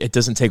yeah, it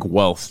doesn't take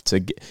wealth to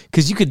get,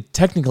 because you could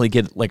technically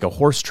get like a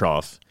horse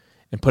trough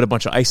and put a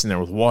bunch of ice in there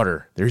with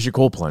water. There's your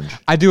cold plunge.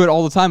 I do it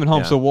all the time at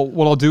home. Yeah. So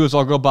what I'll do is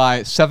I'll go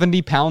buy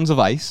 70 pounds of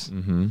ice,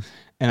 and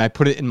I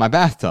put it in my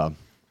bathtub,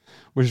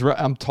 which is,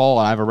 I'm tall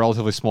and I have a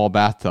relatively small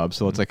bathtub,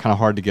 so it's like kind of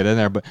hard to get in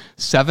there. But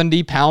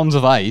 70 pounds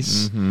of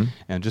ice,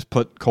 and just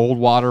put cold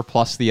water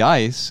plus the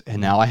ice, and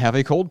now I have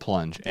a cold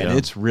plunge, and Yeah.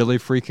 it's really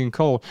freaking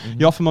cold.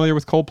 Y'all familiar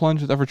with cold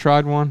plunges? Ever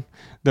tried one?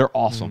 They're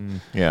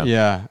awesome.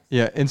 Yeah.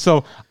 Yeah. And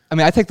so, I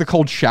mean, I take the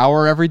cold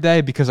shower every day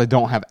because I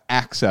don't have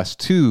access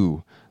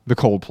to the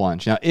cold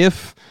plunge. Now,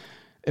 if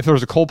there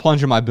was a cold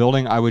plunge in my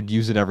building, I would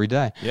use it every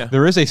day. Yeah.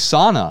 There is a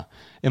sauna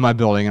in my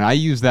building, and I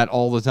use that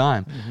all the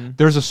time.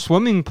 There's a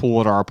swimming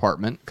pool at our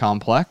apartment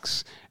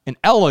complex, and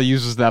Ella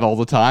uses that all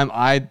the time.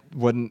 I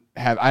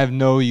have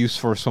no use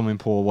for a swimming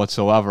pool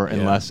whatsoever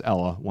unless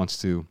Ella wants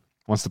to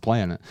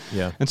play in it.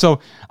 Yeah. And so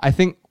I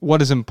think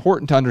what is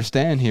important to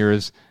understand here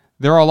is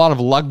there are a lot of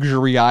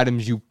luxury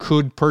items you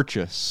could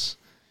purchase.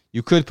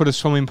 You could put a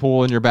swimming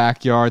pool in your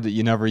backyard that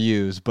you never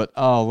use, but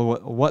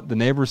what the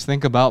neighbors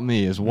think about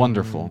me is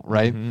wonderful,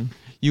 right?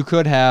 You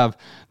could have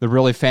the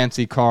really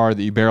fancy car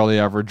that you barely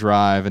ever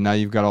drive, and now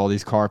you've got all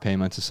these car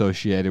payments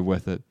associated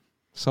with it.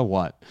 So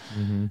what?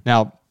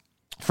 Now,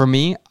 for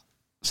me,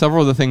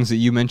 several of the things that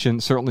you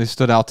mentioned certainly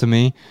stood out to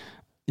me.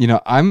 You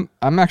know, I'm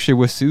actually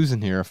with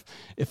Susan here.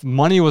 If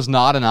money was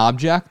not an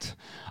object,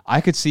 I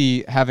could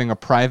see having a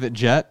private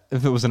jet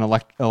if it was an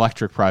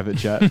electric private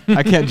jet.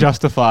 I can't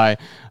justify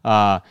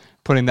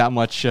putting that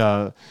much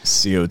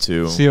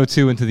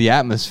CO2 into the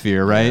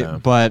atmosphere, right? Yeah.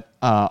 But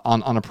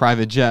on a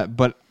private jet.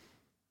 But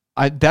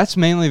that's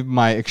mainly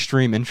my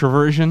extreme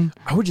introversion.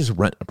 I would just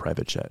rent a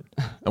private jet.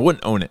 I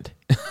wouldn't own it.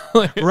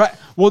 Right.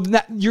 Well,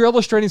 you're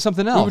illustrating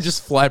something else. We would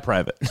just fly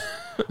private.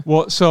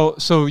 Well,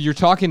 so you're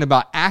talking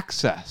about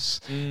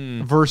access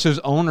versus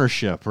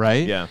ownership,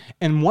 right? Yeah.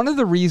 And one of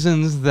the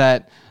reasons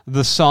that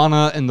the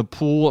sauna and the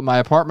pool at my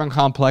apartment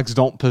complex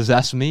don't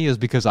possess me is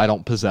because I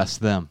don't possess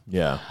them.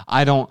 Yeah.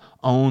 I don't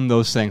own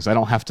those things. I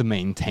don't have to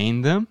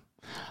maintain them.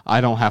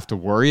 I don't have to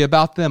worry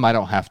about them. I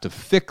don't have to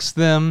fix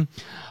them.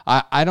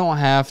 I don't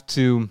have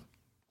to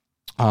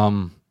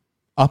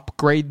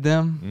upgrade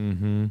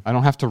them. I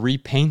don't have to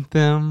repaint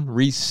them,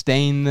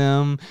 restain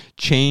them,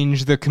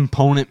 change the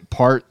component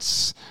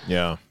parts.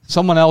 Yeah.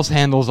 Someone else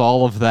handles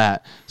all of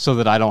that so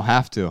that I don't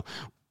have to.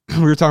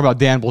 We were talking about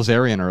Dan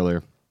Blazarian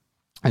earlier.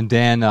 And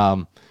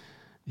Dan,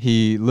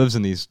 he lives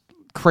in these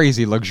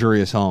crazy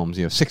luxurious homes,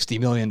 $60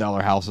 million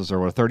houses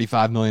or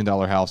 $35 million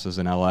houses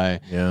in LA.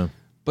 Yeah.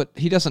 But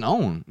he doesn't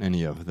own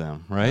any of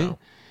them, right? No.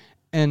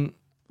 And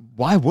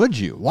why would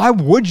you? Why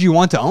would you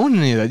want to own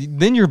any of that?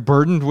 Then you're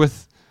burdened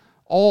with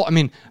I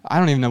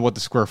don't even know what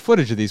the square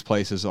footage of these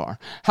places are.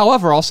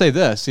 However, I'll say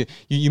this.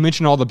 You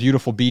mentioned all the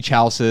beautiful beach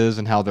houses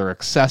and how they're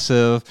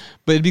excessive,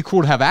 but it'd be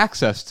cool to have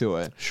access to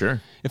it.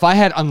 Sure. If I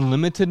had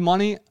unlimited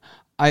money,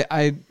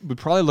 I would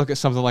probably look at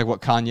something like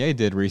what Kanye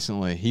did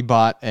recently. He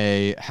bought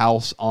a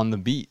house on the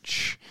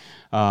beach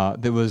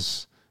that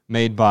was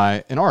made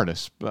by an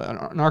artist,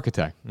 an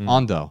architect,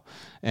 Ando.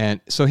 And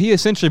so he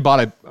essentially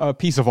bought a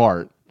piece of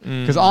art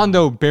because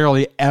Ando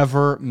barely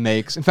ever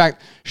makes. In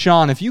fact,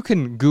 Sean, if you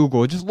can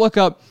Google, just look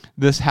up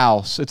this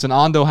house. It's an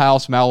Ando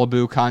house,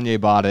 Malibu. Kanye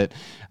bought it,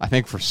 I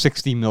think, for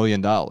 $60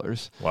 million.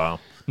 Wow.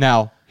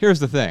 Now, here's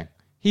the thing.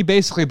 He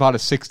basically bought a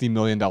 $60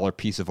 million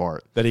piece of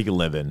art That he can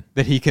live in.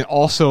 that he can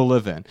also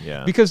live in.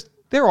 Yeah. Because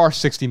there are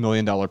 $60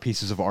 million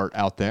pieces of art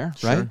out there,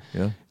 right?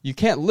 Yeah. You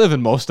can't live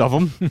in most of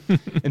them.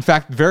 In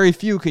fact, very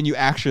few can you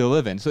actually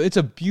live in. So it's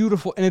a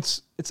beautiful, and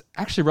it's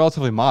actually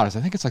relatively modest.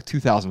 I think it's like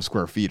 2,000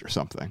 square feet or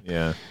something.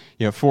 Yeah.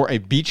 For a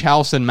beach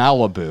house in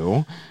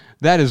Malibu,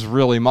 that is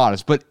really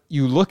modest. But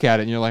you look at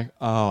it and you're like,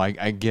 oh,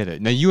 I get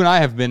it. Now, you and I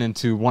have been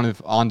into one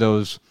of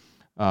Ando's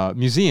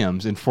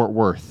museums in Fort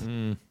Worth,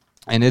 and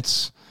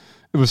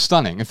it was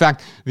stunning. In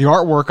fact, the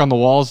artwork on the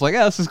walls, like,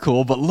 this is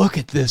cool, but look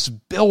at this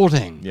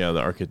building. Yeah, the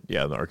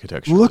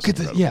architecture. Look at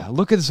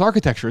this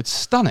architecture. It's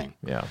stunning.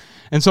 Yeah.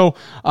 And so,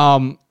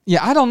 I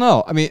don't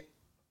know. I mean,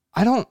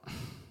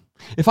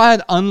 if I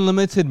had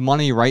unlimited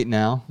money right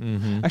now,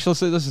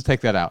 actually, let's just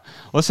take that out.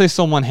 Let's say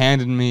someone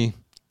handed me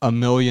 $1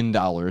 million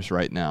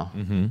right now.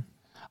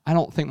 I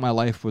don't think my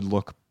life would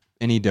look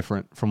any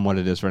different from what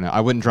it is right now.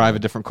 I wouldn't drive a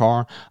different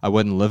car. I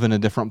wouldn't live in a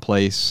different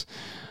place.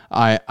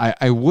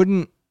 I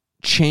wouldn't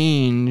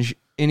change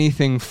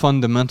anything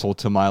fundamental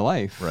to my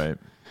life. Right.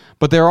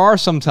 But there are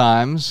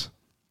sometimes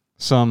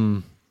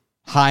some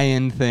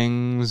high-end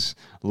things,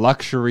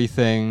 luxury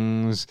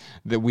things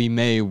that we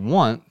may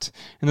want,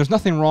 and there's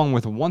nothing wrong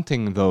with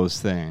wanting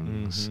those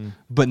things,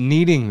 but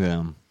needing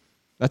them,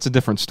 that's a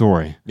different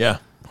story. Yeah.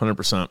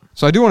 100%.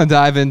 So I do want to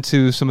dive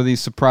into some of these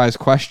surprise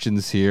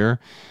questions here.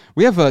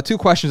 We have 2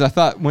 questions I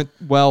thought went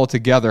well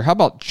together. How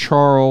about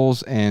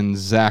Charles and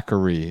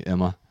Zachary,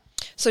 Emma?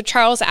 So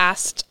Charles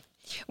asked,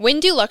 when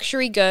do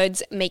luxury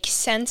goods make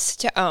sense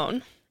to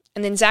own?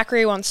 And then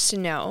Zachary wants to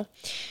know,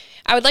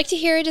 I would like to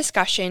hear a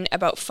discussion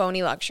about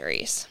phony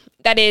luxuries.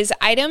 That is,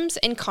 items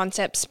and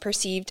concepts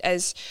perceived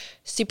as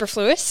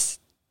superfluous.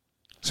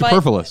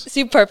 Superfluous.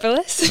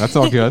 That's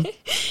all good.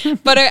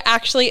 But are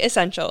actually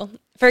essential.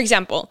 For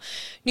example,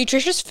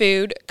 nutritious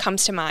food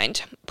comes to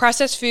mind.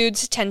 Processed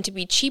foods tend to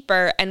be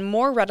cheaper and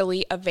more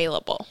readily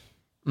available.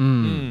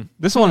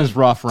 This one is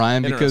rough,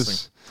 Ryan,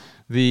 because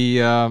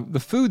the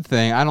food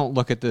thing, I don't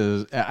look at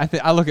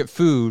I look at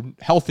food,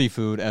 healthy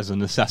food, as a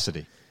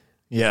necessity.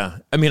 Yeah.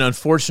 I mean,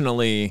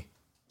 unfortunately,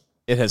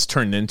 it has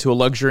turned into a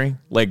luxury,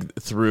 like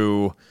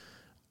through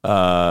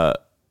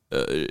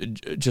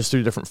just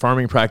through different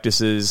farming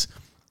practices,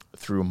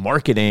 through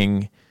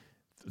marketing.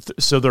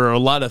 So there are a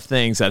lot of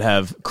things that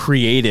have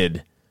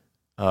created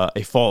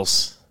a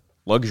false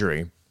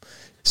luxury.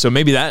 So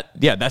maybe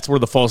that's where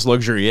the false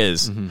luxury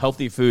is. Mm-hmm.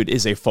 Healthy food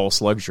is a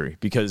false luxury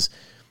because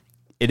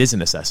it is a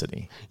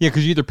necessity. Yeah,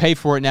 because you either pay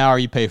for it now or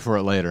you pay for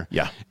it later.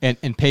 Yeah.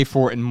 And pay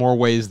for it in more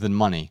ways than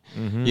money.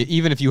 Mm-hmm.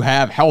 Even if you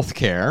have health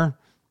care,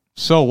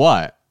 so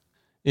what?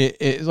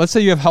 Let's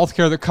say you have health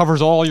care that covers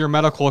all your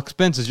medical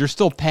expenses. You're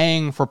still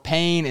paying for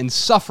pain and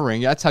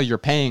suffering. That's how you're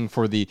paying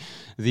for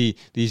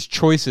these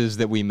choices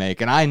that we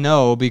make. And I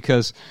know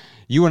because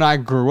you and I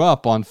grew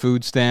up on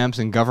food stamps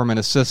and government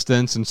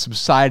assistance and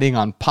subsiding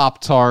on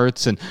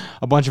Pop-Tarts and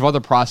a bunch of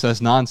other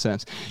processed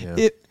nonsense.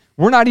 Yeah.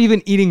 We're not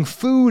even eating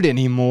food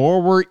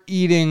anymore. We're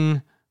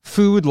eating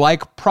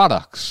food-like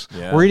products.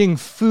 Yeah. We're eating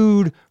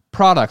food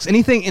products.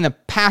 Anything in a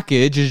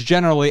package is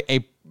generally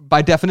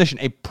by definition,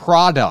 a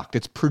product.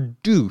 It's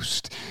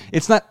produced.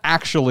 It's not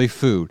actually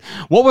food.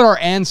 What would our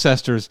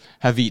ancestors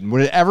have eaten?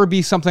 Would it ever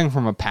be something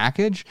from a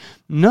package?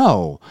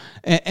 No.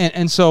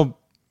 And so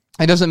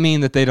it doesn't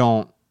mean that they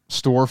don't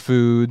store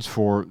foods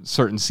for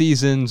certain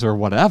seasons or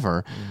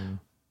whatever,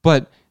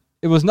 but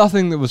it was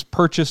nothing that was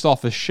purchased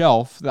off a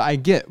shelf. I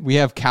get we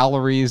have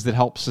calories that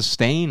help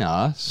sustain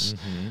us,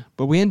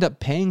 but we end up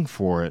paying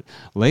for it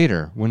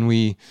later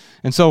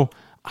and so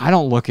I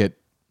don't look at,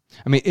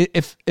 I mean,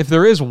 if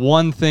there is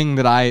one thing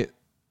that I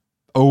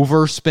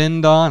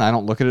overspend on, I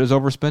don't look at it as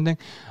overspending.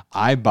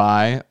 I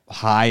buy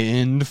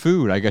high-end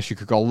food. I guess you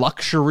could call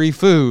luxury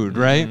food,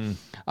 right?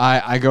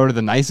 I go to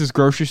the nicest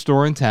grocery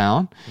store in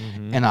town,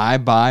 and I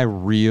buy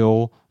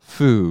real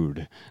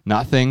food,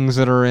 not things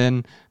that are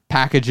in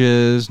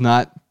packages,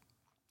 not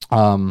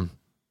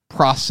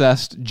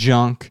processed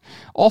junk.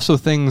 Also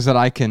things that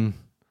I can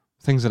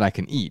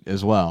eat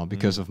as well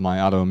because of my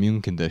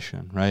autoimmune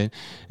condition, right?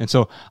 And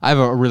so I have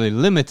a really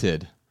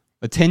limited,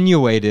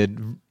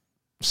 attenuated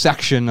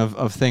section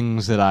of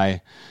things that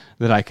I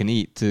can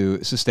eat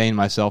to sustain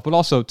myself, but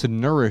also to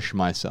nourish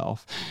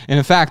myself. And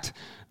in fact,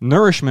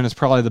 nourishment is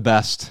probably the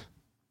best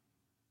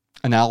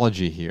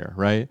analogy here,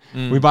 right?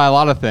 We buy a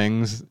lot of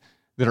things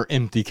that are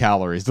empty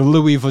calories. The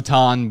Louis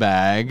Vuitton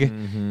bag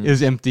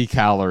is empty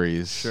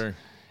calories. Sure.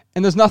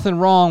 And there's nothing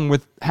wrong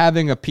with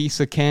having a piece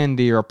of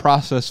candy or a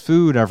processed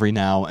food every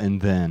now and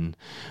then.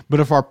 But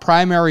if our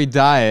primary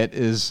diet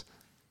is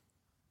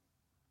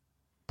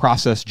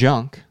processed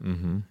junk,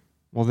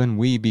 well, then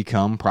we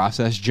become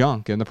processed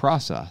junk in the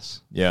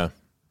process. Yeah.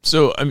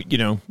 So, I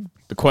mean,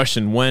 the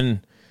question,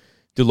 when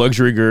do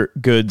luxury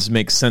goods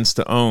make sense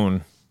to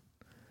own?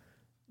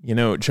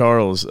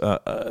 Charles,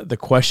 the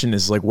question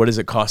is like, what is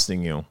it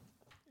costing you?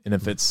 And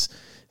if it's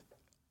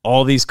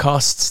all these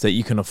costs that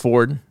you can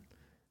afford,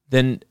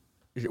 then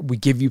we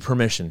give you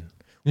permission.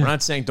 Yeah. We're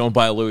not saying don't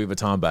buy a Louis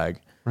Vuitton bag.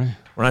 Right.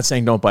 We're not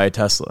saying don't buy a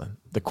Tesla.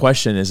 The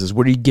question is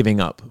what are you giving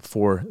up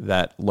for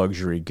that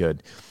luxury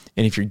good?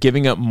 And if you're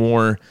giving up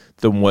more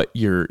than what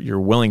you're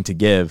willing to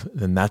give,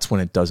 then that's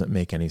when it doesn't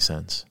make any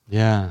sense.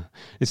 Yeah.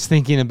 It's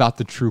thinking about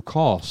the true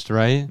cost,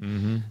 right?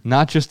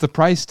 Not just the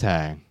price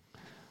tag,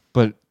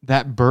 but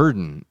that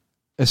burden.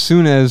 As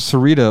soon as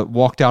Sarita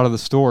walked out of the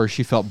store,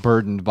 she felt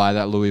burdened by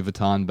that Louis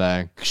Vuitton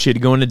bag. She had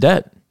to go into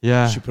debt.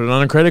 Yeah. She put it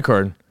on a credit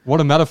card. What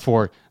a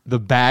metaphor. The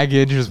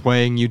baggage is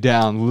weighing you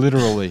down,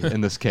 literally, in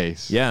this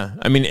case. Yeah.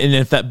 I mean, and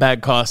if that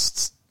bag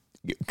costs,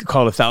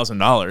 call it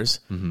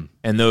 $1,000,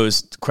 and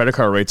those credit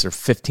card rates are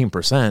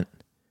 15%,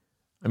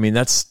 I mean,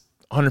 that's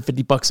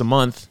 $150 a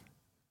month.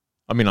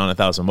 I mean, on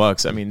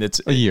 $1,000. I mean, it's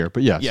a year,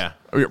 but yes. Yeah.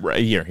 A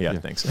year. Yeah.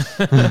 Thanks.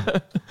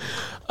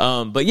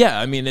 But yeah,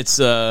 I mean, it's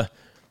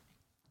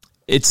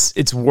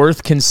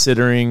worth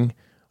considering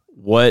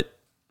what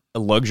a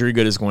luxury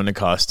good is going to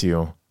cost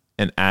you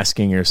and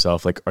asking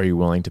yourself, like, are you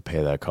willing to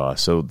pay that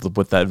cost? So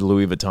with that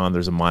Louis Vuitton,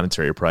 there's a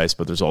monetary price,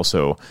 but there's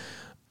also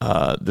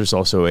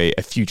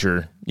a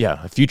future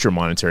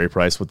monetary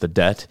price with the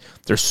debt.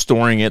 They're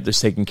storing it. They're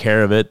taking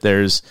care of it.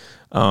 There's,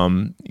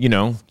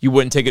 you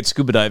wouldn't take it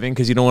scuba diving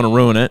because you don't want to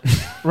ruin it.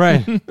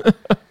 Right.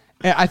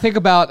 I think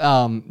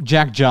about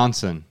Jack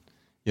Johnson,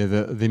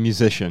 the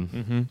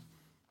musician.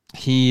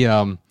 He,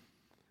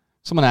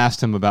 someone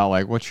asked him about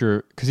like,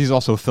 because he's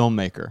also a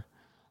filmmaker.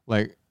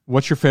 Like,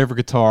 what's your favorite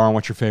guitar and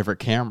what's your favorite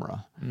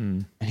camera?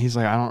 And he's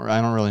like,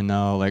 I don't really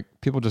know. Like,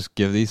 people just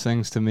give these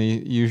things to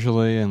me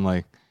usually. And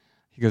like,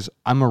 he goes,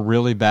 I'm a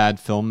really bad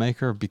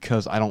filmmaker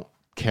because I don't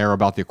care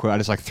about the equipment. I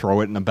just like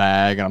throw it in a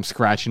bag and I'm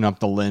scratching up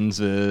the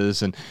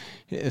lenses. And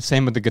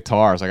same with the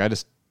guitars. Like,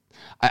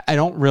 I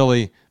don't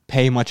really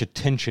pay much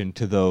attention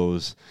to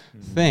those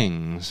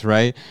things,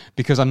 right?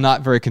 Because I'm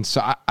not very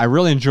concerned. I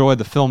really enjoy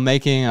the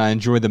filmmaking. I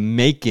enjoy the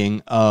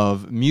making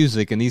of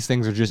music, and these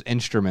things are just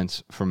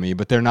instruments for me,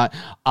 but they're not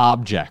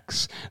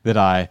objects that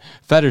I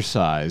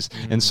fetishize.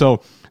 And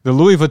so the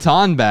Louis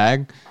Vuitton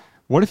bag,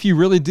 what if you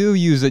really do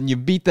use it and you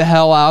beat the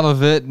hell out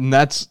of it, and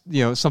that's,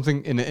 you know,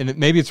 something, and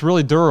maybe it's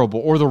really durable,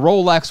 or the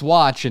Rolex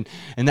watch, and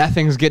that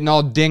thing's getting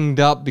all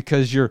dinged up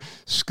because you're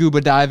scuba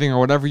diving or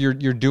whatever you're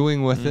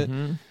doing with it.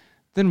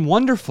 Then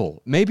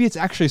wonderful. Maybe it's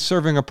actually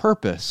serving a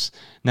purpose.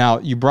 Now,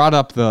 you brought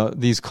up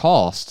these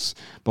costs,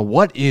 but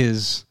what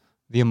is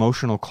the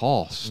emotional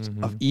cost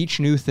of each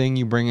new thing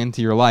you bring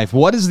into your life?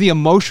 What is the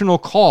emotional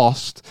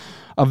cost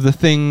of the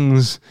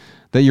things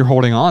that you're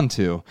holding on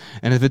to?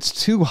 And if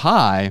it's too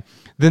high,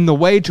 then the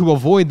way to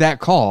avoid that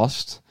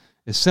cost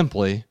is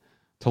simply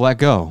to let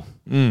go.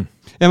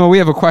 Emma, we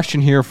have a question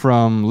here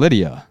from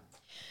Lydia.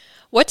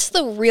 What's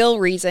the real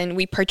reason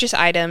we purchase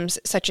items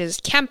such as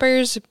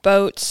campers,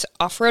 boats,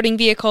 off-roading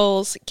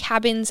vehicles,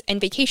 cabins,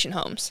 and vacation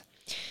homes?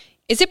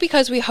 Is it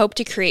because we hope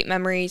to create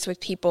memories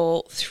with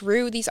people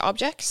through these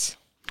objects?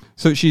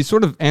 So she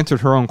sort of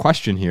answered her own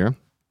question here.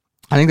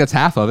 I think that's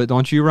half of it,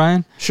 don't you,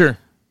 Ryan? Sure.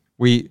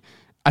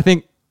 I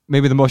think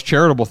maybe the most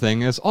charitable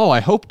thing is, I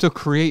hope to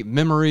create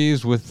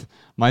memories with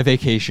my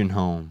vacation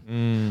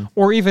home,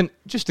 or even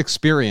just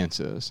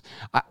experiences.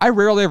 I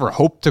rarely ever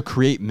hope to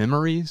create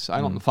memories.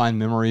 I don't find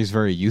memories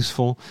very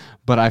useful,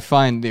 but I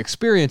find the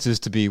experiences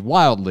to be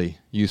wildly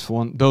useful,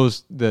 and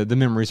the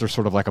memories are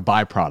sort of like a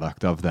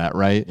byproduct of that,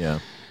 right? Yeah.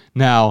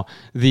 Now,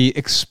 the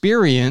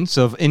experience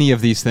of any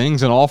of these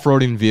things, an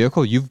off-roading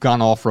vehicle, you've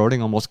gone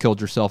off-roading, almost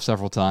killed yourself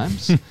several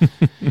times,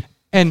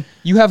 and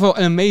you have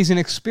an amazing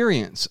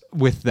experience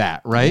with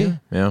that, right?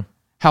 Yeah.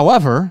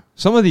 However,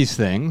 some of these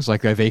things,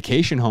 like a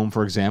vacation home,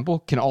 for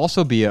example, can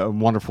also be a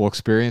wonderful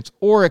experience,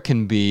 or it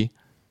can be,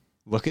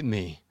 look at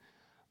me.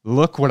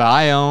 Look what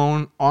I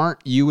own.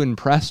 Aren't you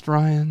impressed,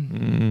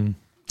 Ryan?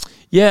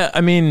 Yeah,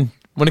 I mean,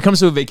 when it comes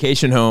to a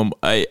vacation home,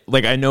 I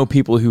know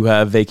people who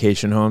have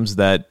vacation homes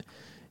that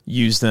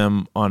use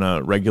them on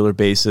a regular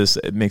basis.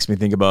 It makes me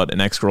think about an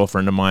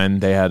ex-girlfriend of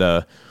mine. They had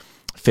a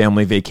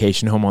family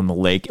vacation home on the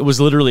lake. It was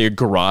literally a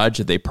garage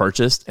that they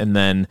purchased, and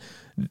then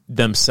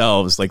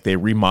themselves, like, they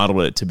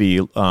remodeled it to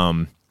be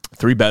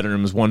 3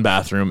 bedrooms, 1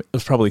 bathroom. It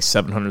was probably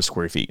 700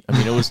 square feet. I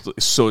mean, it was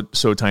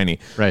so tiny.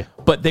 Right.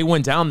 But they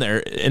went down there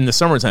in the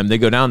summertime. They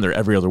go down there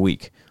every other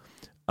week.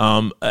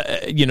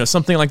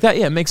 Something like that.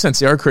 Yeah, it makes sense.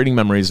 They are creating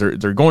memories.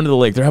 They're going to the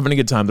lake. They're having a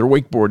good time. They're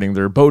wakeboarding.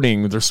 They're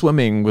boating. They're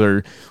swimming.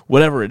 They're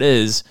whatever it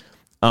is.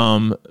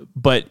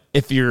 But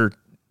if you're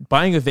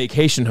buying a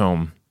vacation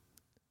home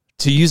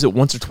to use it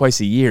once or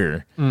twice a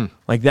year,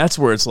 like, that's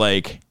where it's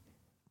like,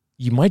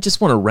 you might just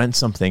want to rent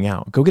something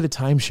out. Go get a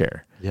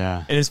timeshare.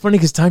 Yeah. And it's funny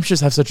because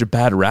timeshares have such a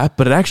bad rap,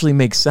 but it actually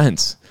makes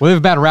sense. Well, they have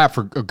a bad rap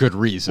for a good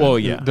reason. Well,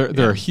 yeah.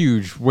 They're a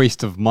huge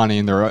waste of money,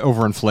 and they're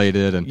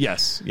overinflated. And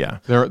Yes, yeah.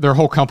 There are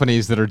whole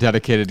companies that are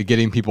dedicated to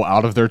getting people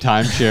out of their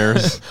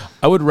timeshares.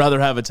 I would rather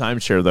have a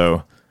timeshare,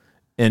 though,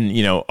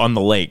 on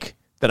the lake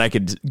that I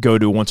could go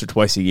to once or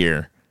twice a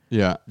year.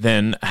 Yeah.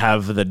 Than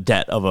have the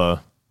debt of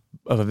a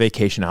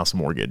vacation house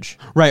mortgage.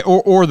 Right.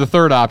 Or the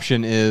third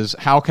option is,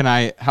 how can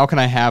I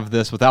have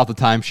this without the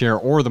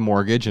timeshare or the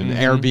mortgage? And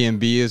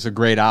Airbnb is a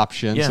great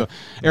option. Yeah. So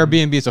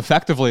Airbnb is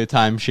effectively a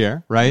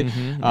timeshare, right?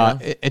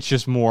 It's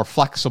just more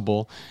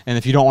flexible. And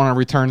if you don't want to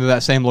return to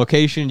that same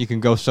location, you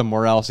can go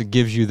somewhere else. It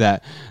gives you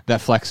that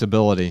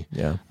flexibility.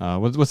 Yeah.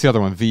 What's the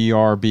other one?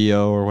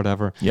 VRBO or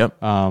whatever. Yep.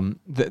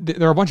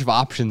 There are a bunch of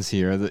options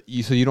here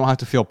so you don't have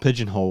to feel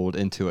pigeonholed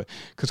into it.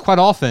 Because quite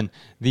often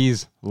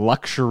these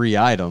luxury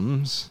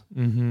items,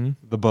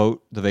 the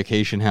boat, the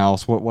vacation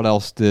house, what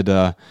else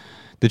did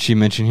she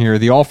mention here?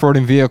 The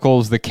off-roading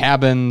vehicles, the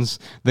cabins,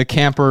 the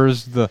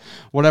campers, the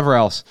whatever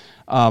else.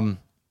 All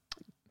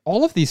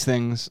of these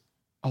things,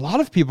 a lot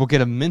of people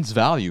get immense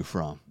value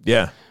from.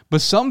 Yeah.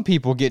 But some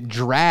people get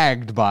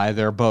dragged by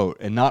their boat,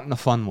 and not in a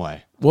fun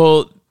way.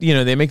 Well,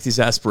 they make these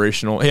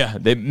aspirational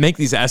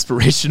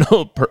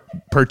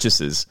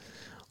purchases.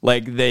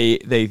 Like,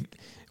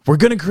 we're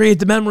going to create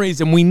the memories,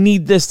 and we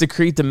need this to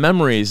create the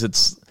memories.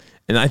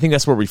 And I think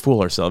that's where we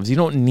fool ourselves. You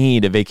don't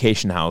need a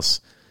vacation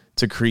house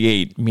to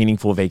create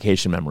meaningful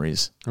vacation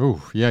memories.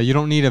 Oh, yeah. You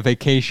don't need a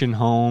vacation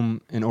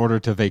home in order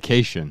to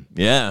vacation.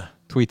 Yeah.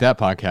 Tweet that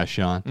podcast,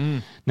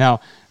 Sean.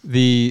 Now,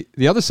 the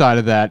other side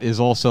of that is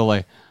also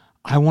like,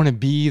 I want to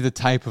be the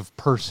type of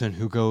person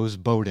who goes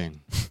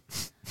boating.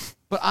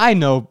 But I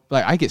know,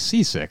 like, I get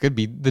seasick. It'd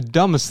be the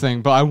dumbest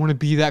thing, but I want to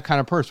be that kind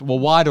of person. Well,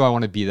 why do I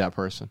want to be that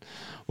person?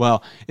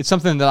 Well, it's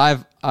something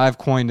that I've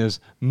coined as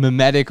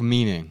mimetic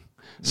meaning.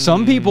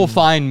 Some people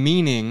find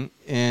meaning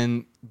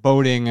in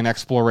boating and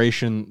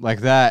exploration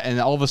like that. And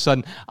all of a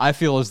sudden, I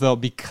feel as though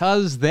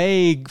because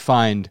they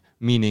find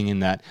meaning in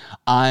that,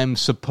 I'm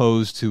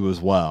supposed to as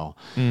well.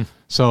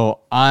 So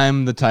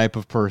I'm the type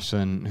of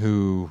person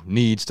who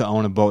needs to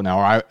own a boat now,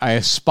 or I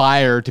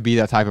aspire to be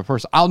that type of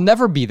person. I'll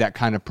never be that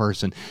kind of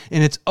person,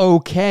 and it's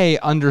okay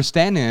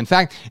understanding it. In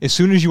fact, as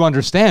soon as you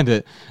understand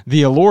it,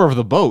 the allure of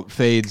the boat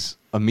fades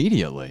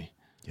immediately.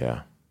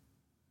 Yeah.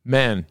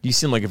 Man, you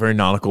seem like a very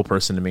nautical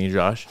person to me,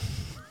 Josh.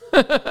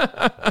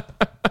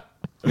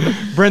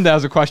 Brenda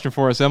has a question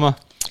for us, Emma.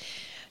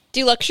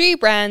 Do luxury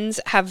brands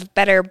have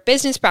better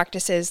business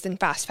practices than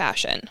fast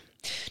fashion?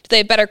 Do they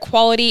have better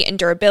quality and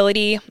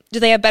durability? Do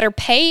they have better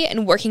pay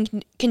and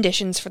working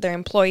conditions for their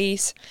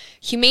employees?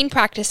 Humane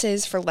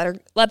practices for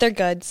leather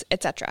goods,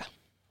 etc.?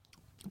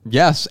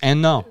 Yes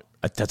and no.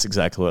 That's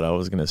exactly what I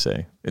was going to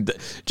say.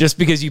 Just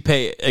because you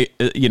pay,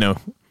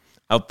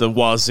 out the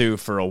wazoo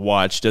for a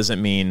watch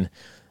doesn't mean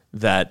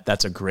that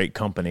that's a great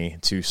company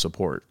to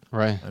support.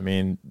 Right. I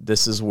mean,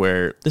 this is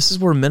where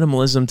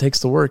minimalism takes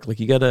to work. Like,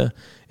 you gotta,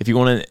 if you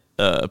want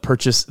to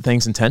purchase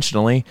things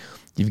intentionally,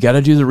 you've got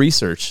to do the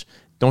research.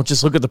 Don't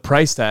just look at the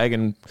price tag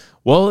and,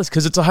 well, it's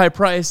because it's a high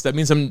price. That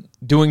means I'm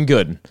doing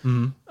good.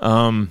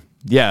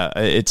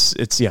 Yes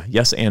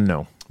and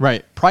no.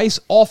 Right. Price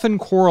often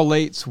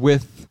correlates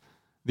with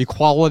the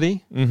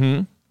quality.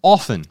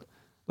 Often.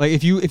 Like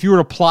if you were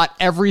to plot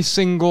every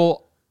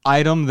single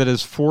item that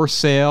is for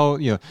sale,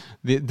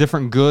 the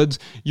different goods,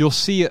 you'll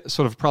see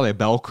sort of probably a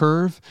bell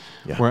curve.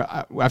 Where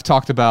I've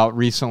talked about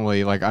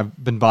recently, like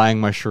I've been buying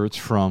my shirts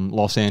from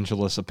Los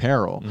Angeles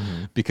Apparel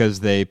because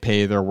they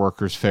pay their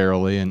workers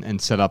fairly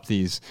and set up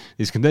these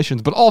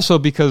conditions, but also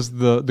because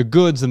the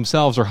goods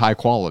themselves are high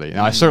quality.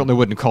 Now, I certainly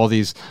wouldn't call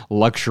these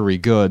luxury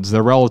goods.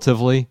 They're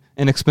relatively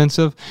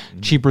inexpensive,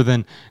 cheaper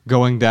than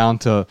going down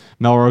to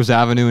Melrose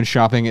Avenue and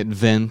shopping at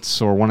Vince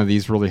or one of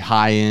these really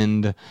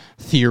high-end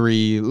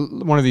Theory,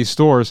 one of these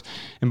stores.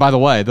 And by the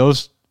way,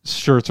 those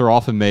shirts are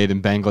often made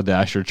in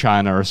Bangladesh or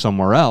China or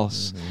somewhere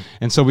else.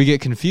 And so we get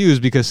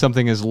confused because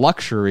something is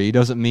luxury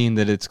doesn't mean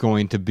that it's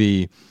going to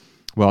be,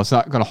 well, it's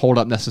not going to hold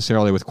up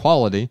necessarily with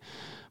quality,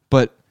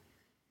 but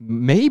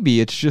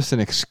maybe it's just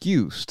an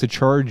excuse to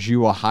charge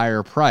you a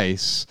higher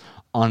price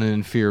on an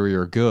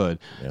inferior good.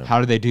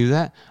 How do they do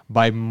that?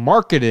 By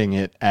marketing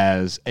it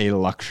as a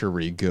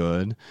luxury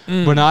good,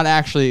 but not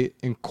actually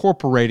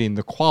incorporating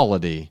the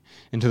quality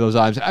into those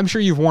items. I'm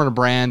sure you've worn a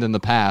brand in the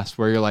past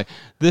where you're like,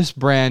 this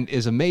brand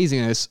is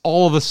amazing, and it's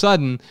all of a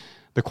sudden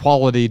the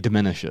quality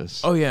diminishes.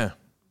 Oh, yeah.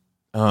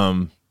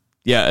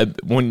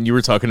 When you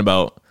were talking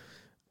about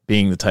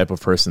being the type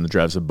of person that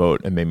drives a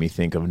boat, it made me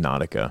think of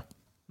Nautica.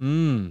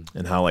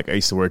 And how, like, I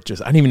used to wear it I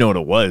didn't even know what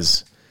it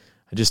was.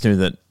 I just knew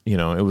that,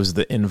 it was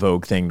the in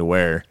vogue thing to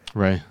wear.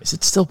 Right. Is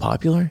it still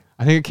popular?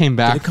 I think it came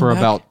back for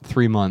about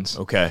 3 months.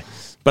 Okay.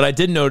 But I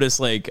did notice,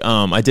 the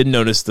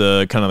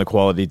kind of the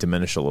quality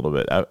diminish a little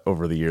bit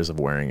over the years of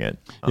wearing it.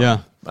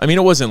 I mean,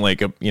 it wasn't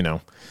like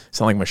it's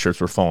not like my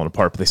shirts were falling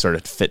apart, but they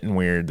started fitting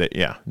weird.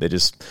 It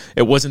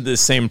wasn't the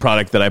same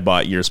product that I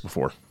bought years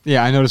before.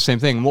 Yeah, I noticed the same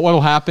thing. What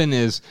will happen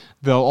is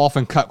they'll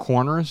often cut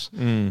corners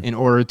in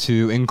order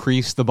to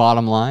increase the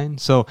bottom line.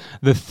 So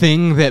the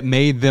thing that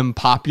made them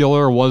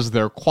popular was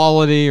their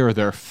quality or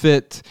their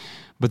fit.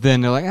 But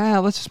then they're like,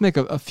 let's just make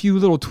a few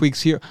little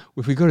tweaks here.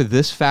 If we go to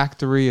this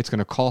factory, it's going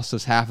to cost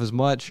us half as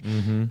much.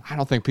 I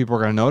don't think people are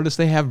going to notice.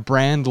 They have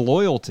brand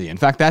loyalty. In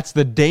fact, that's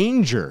the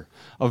danger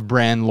of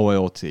brand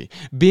loyalty.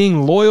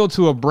 Being loyal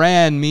to a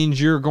brand means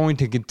you're going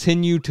to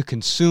continue to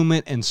consume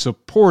it and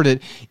support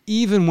it,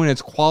 even when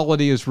its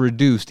quality is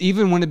reduced.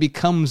 Even when it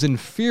becomes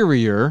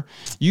inferior,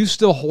 you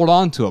still hold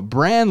on to it.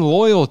 Brand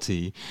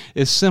loyalty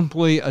is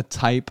simply a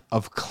type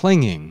of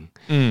clinging.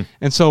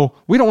 And so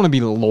we don't want to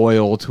be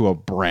loyal to a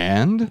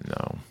brand.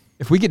 No.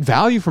 If we get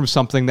value from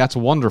something, that's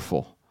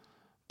wonderful.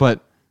 But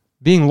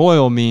being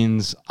loyal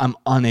means I'm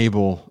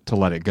unable to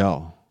let it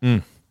go.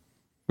 We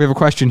have a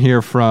question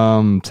here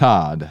from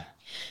Todd.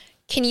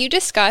 Can you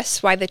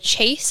discuss why the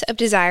chase of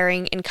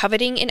desiring and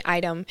coveting an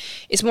item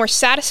is more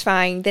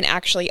satisfying than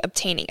actually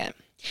obtaining it?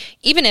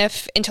 Even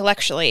if,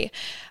 intellectually,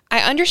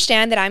 I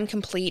understand that I'm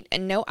complete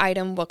and no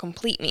item will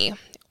complete me,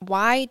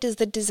 why does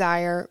the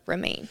desire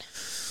remain?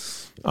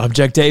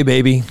 Object A,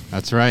 baby.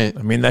 That's right.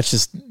 I mean,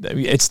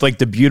 it's like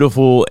the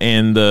beautiful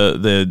and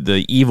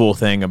the evil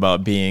thing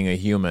about being a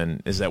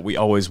human is that we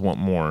always want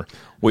more.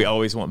 We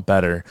always want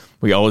better.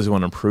 We always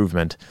want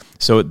improvement.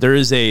 So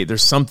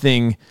there's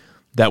something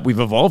that we've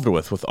evolved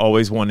with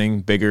always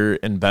wanting bigger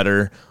and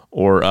better,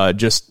 or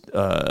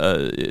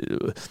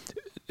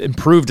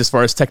improved as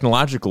far as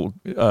technological,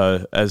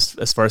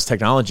 as far as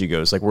technology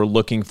goes. Like, we're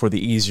looking for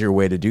the easier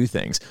way to do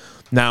things.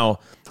 Now,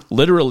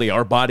 literally,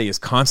 our body is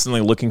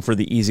constantly looking for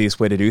the easiest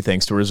way to do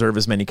things to reserve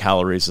as many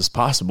calories as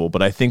possible.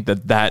 But I think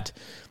that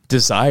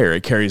desire,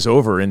 it carries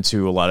over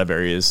into a lot of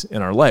areas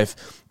in our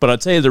life. But I'll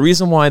tell you, the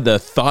reason why the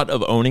thought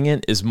of owning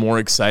it is more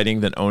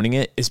exciting than owning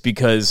it is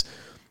because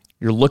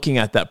you're looking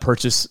at that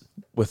purchase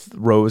with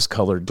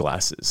rose-colored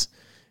glasses.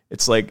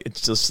 It's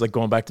just like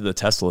going back to the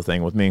Tesla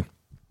thing with me.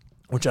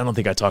 which I don't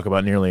think I talk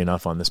about nearly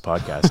enough on this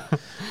podcast.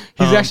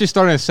 He's actually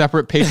starting a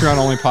separate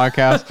Patreon-only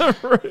podcast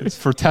Right. It's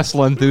for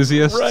Tesla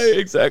enthusiasts. Right,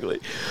 exactly.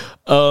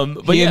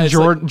 But He yeah, and it's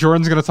like-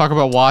 Jordan's going to talk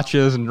about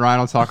watches, and Ryan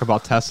will talk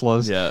about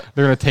Teslas. Yeah.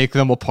 They're going to take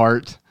them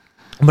apart.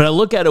 but I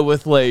look at it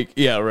with like,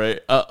 yeah, right.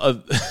 I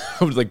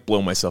would like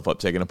blow myself up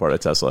taking apart a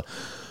Tesla.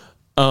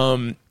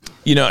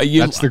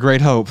 That's the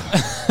great hope.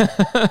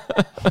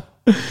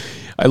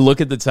 I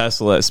look at the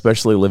Tesla,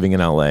 especially living in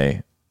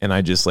LA, and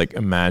I just like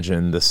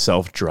imagine the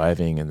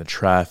self-driving and the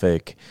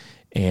traffic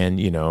and,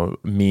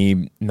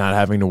 me not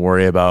having to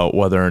worry about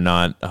whether or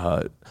not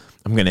I'm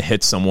going to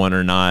hit someone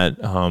or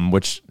not,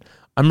 which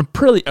I'm a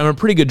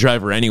pretty good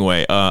driver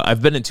anyway.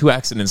 I've been in 2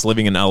 accidents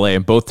living in LA,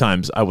 and both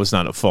times I was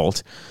not at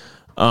fault.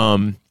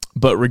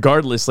 But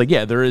regardless, like,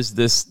 yeah, there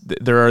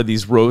are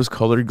these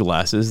rose-colored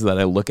glasses that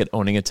I look at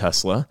owning a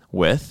Tesla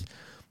with,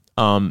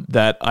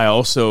 that I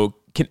also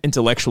can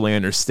intellectually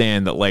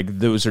understand that, like,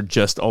 those are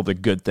just all the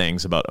good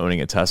things about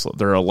owning a Tesla.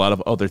 There are a lot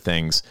of other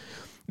things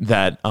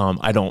that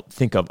I don't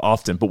think of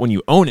often, but when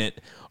you own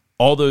it,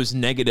 all those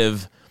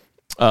negative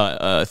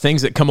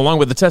things that come along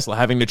with the Tesla,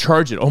 having to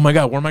charge it, oh my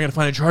God, where am I going to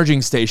find a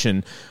charging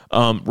station,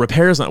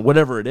 repairs on it,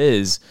 whatever it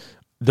is,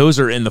 those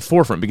are in the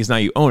forefront because now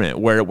you own it,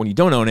 where when you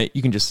don't own it,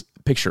 you can just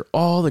picture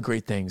all the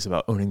great things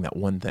about owning that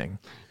one thing.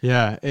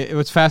 Yeah,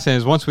 what's fascinating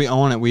is once we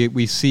own it,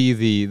 we see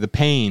the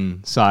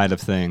pain side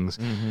of things.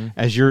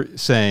 As you're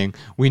saying,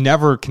 we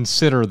never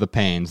consider the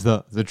pains,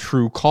 the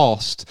true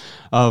cost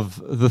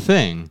of the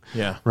thing.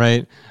 Yeah.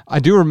 Right? I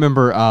do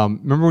remember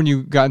when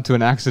you got into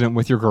an accident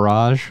with your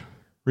garage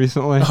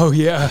recently? Oh,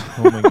 yeah.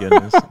 Oh, my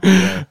goodness.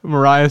 Yeah.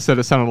 Mariah said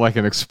it sounded like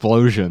an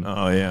explosion.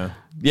 Oh, yeah.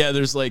 Yeah,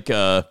 there's like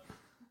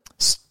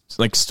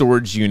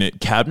storage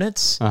unit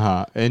cabinets.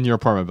 In your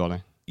apartment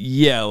building.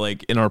 Yeah,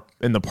 like in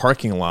the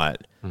parking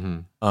lot.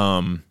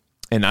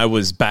 And I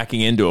was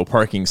backing into a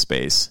parking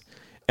space,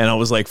 and I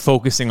was like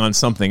focusing on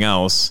something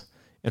else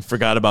and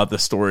forgot about the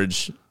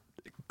storage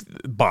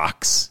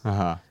box.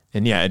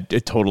 And yeah,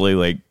 it totally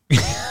like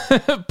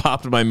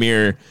popped my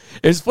mirror.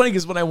 It's funny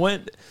because when I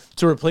went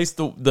to replace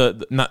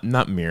the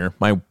not mirror,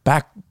 my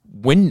back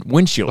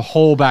windshield, The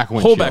whole back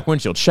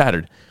windshield.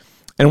 shattered.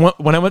 And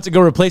when I went to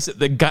go replace it,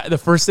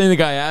 the first thing the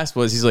guy asked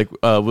was, he's like,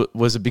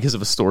 was it because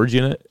of a storage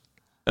unit?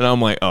 And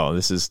I'm like, oh,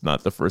 this is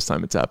not the first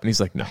time it's happened.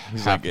 He's like, no.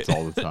 He's Happens like,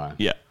 all the time.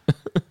 yeah.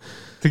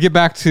 To get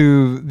back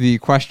to the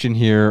question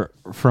here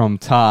from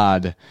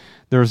Todd,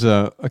 there's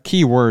a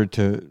key word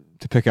to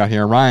pick out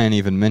here. Ryan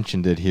even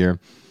mentioned it here.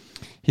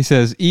 He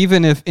says,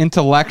 even if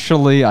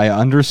intellectually I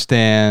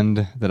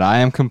understand that I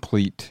am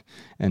complete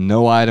and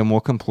no item will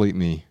complete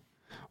me,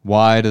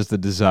 why does the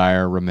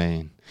desire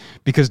remain?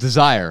 Because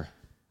desire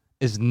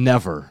is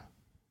never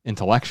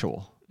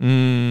intellectual.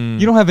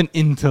 You don't have an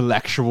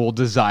intellectual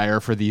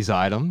desire for these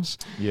items.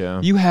 Yeah.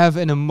 You have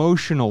an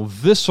emotional,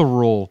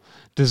 visceral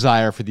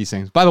desire for these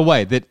things. By the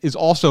way, that is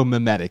also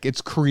mimetic. It's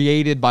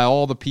created by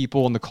all the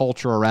people and the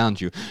culture around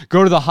you.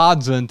 Go to the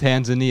Hadza in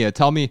Tanzania.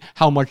 Tell me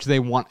how much they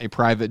want a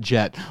private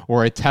jet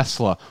or a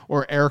Tesla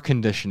or air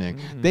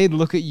conditioning. They'd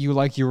look at you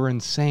like you were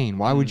insane.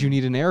 Why would you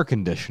need an air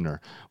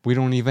conditioner? We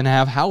don't even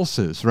have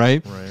houses,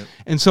 right? Right.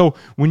 And so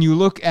when you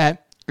look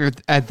at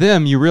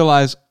them, you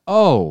realize,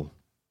 oh,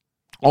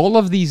 all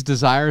of these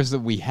desires that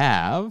we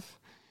have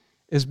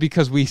is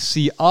because we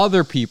see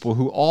other people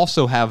who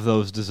also have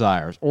those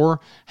desires or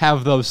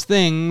have those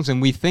things,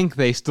 and we think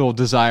they still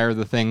desire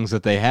the things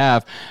that they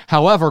have.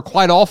 However,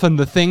 quite often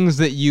the things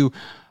that you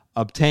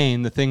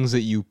obtain, the things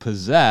that you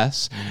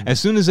possess, as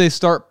soon as they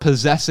start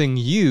possessing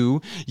you,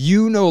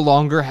 you no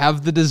longer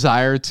have the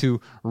desire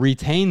to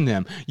retain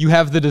them. You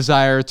have the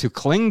desire to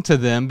cling to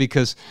them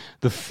because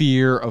the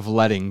fear of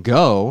letting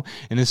go.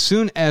 And as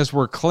soon as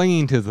we're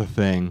clinging to the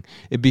thing,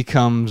 it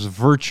becomes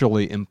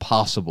virtually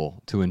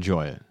impossible to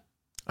enjoy it.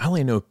 I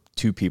only know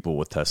 2 people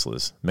with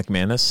Teslas,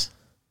 McManus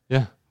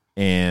Yeah.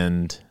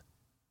 and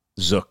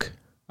Zook.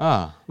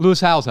 Lewis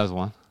Howes has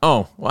one.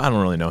 Oh, well, I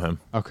don't really know him.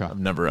 Okay. I've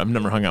never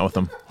hung out with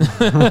him.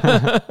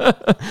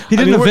 He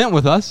did an event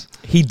with us.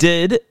 He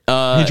did.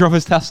 He drove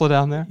his Tesla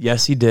down there.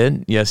 Yes, he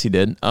did.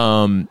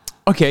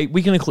 Okay,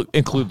 we can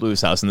include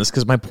Lewis House in this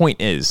because my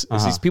point is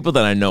these people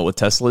that I know with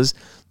Teslas,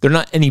 they're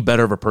not any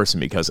better of a person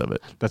because of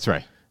it. That's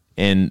right.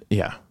 And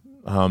yeah,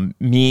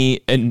 me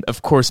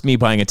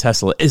buying a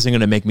Tesla isn't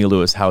going to make me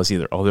Lewis House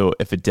either. Although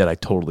if it did, I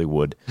totally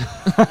would.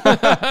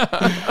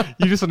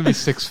 You just want to be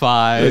 6'5".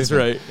 That's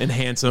right, and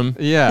handsome.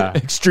 Yeah,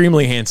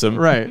 extremely handsome.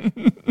 right.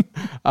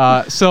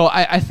 So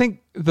I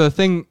think the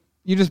thing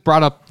you just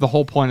brought up the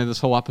whole point of this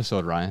whole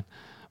episode, Ryan.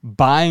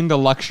 Buying the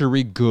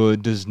luxury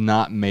good does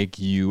not make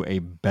you a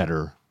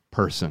better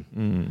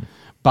person.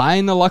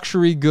 Buying the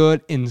luxury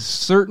good in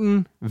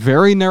certain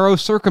very narrow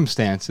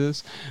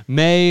circumstances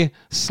may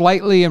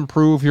slightly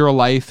improve your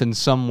life in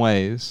some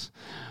ways,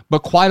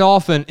 but quite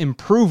often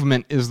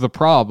improvement is the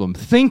problem.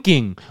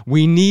 Thinking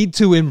we need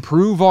to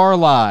improve our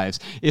lives.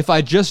 If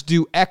I just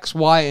do X,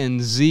 Y,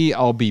 and Z,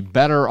 I'll be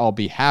better, I'll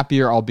be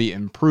happier, I'll be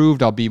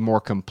improved, I'll be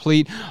more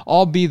complete,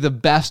 I'll be the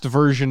best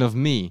version of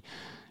me.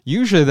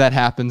 Usually that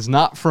happens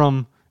not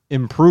from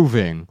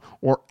improving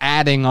or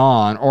adding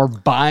on or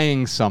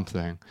buying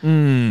something,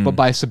 but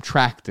by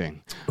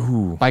subtracting,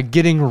 by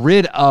getting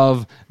rid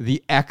of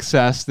the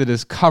excess that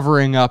is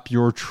covering up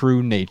your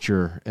true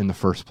nature in the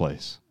first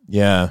place.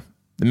 Yeah.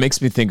 It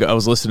makes me think, I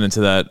was listening to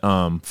that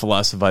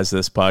Philosophize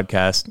This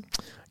podcast.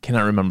 I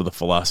cannot remember the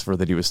philosopher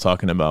that he was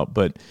talking about,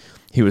 but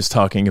he was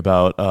talking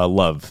about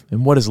love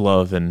and what is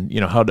love, and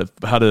how do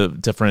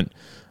different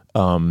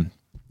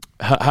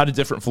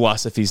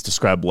philosophies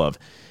describe love.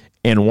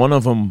 And one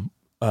of them,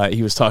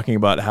 he was talking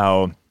about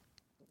how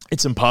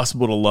it's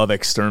impossible to love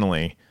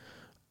externally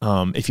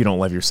if you don't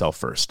love yourself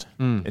first.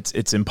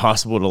 It's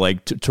impossible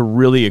to to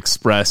really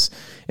express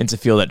and to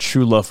feel that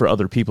true love for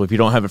other people if you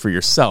don't have it for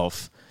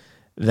yourself.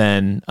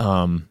 Then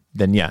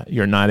yeah,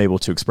 you're not able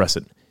to express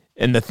it.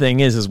 And the thing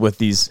is with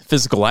these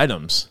physical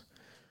items,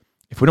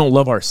 if we don't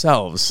love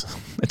ourselves,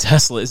 a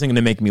Tesla isn't going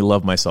to make me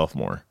love myself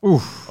more.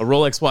 Oof. A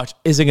Rolex watch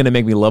isn't going to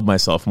make me love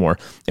myself more.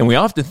 And we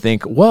often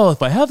think, well,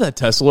 if I have that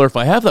Tesla or if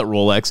I have that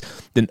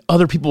Rolex, then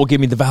other people will give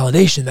me the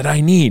validation that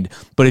I need.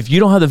 But if you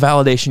don't have the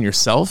validation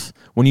yourself,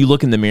 when you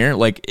look in the mirror,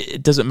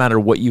 it doesn't matter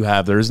what you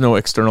have. There is no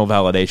external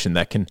validation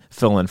that can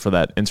fill in for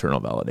that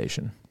internal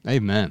validation.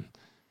 Amen.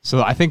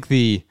 So I think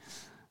the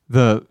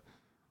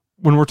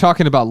when we're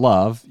talking about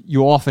love,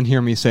 you often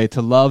hear me say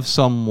to love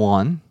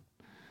someone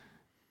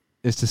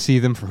is to see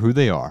them for who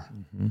they are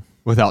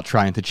without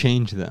trying to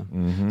change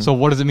them. So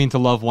what does it mean to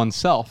love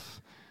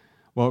oneself?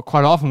 Well,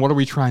 quite often, what are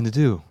we trying to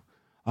do?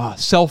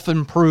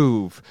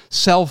 Self-improve,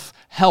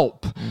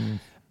 self-help.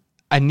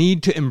 I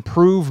need to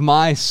improve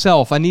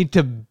myself. I need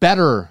to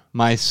better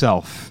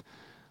myself.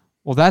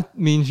 Well, that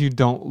means you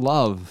don't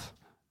love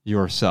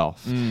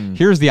yourself.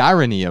 Here's the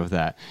irony of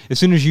that. As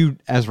soon as you,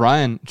 as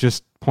Ryan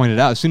just pointed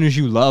out, as soon as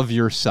you love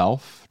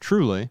yourself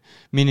truly,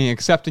 meaning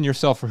accepting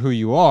yourself for who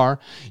you are,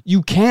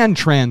 you can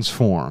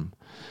transform,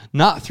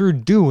 not through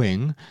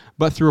doing,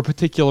 but through a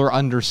particular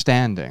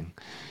understanding.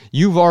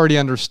 You've already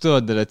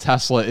understood that a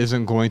Tesla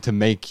isn't going to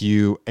make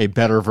you a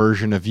better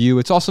version of you.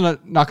 It's also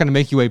not going to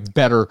make you a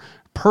better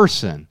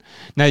person.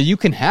 Now, you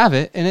can have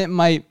it, and it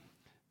might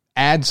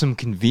add some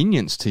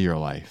convenience to your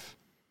life.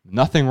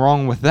 Nothing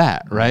wrong with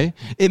that, right?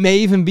 It may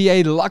even be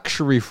a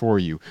luxury for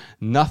you.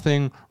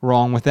 Nothing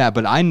wrong with that.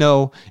 But I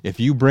know if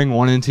you bring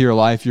one into your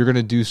life, you're going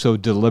to do so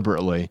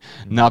deliberately,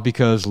 not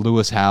because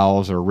Lewis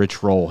Howes or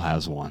Rich Roll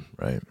has one.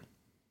 Right.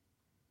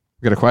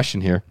 We got a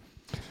question here.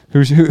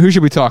 Who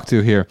should we talk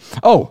to here?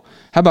 Oh,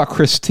 how about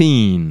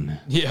Christine?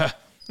 Yeah.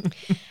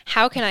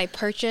 How can I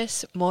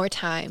purchase more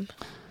time?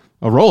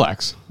 A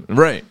Rolex.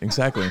 Right,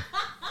 exactly.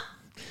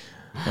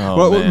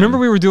 Well, remember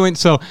we were doing,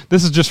 so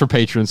this is just for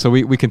patrons, so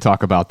we can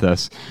talk about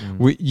this.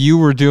 You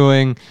were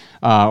doing,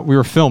 we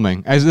were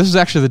filming, as this is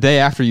actually the day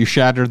after you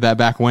shattered that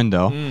back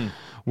window.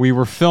 We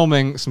were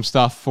filming some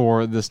stuff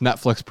for this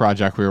Netflix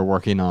project we were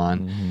working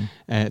on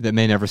that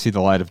may never see the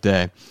light of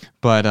day.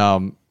 But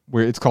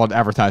it's called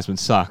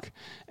Advertisements Suck.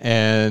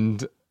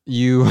 And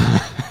they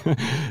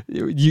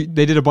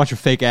did a bunch of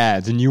fake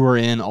ads, and you were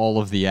in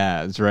all of the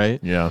ads, right?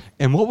 Yeah.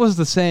 And what was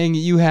the saying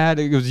you had?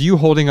 It was you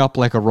holding up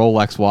like a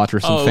Rolex watch or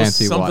some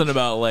fancy watch. Something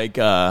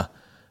about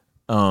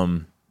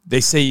they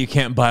say you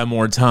can't buy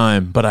more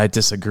time, but I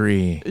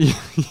disagree,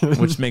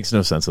 which makes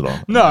no sense at all.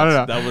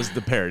 No. That was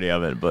the parody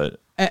of it, but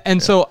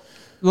so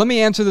let me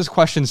answer this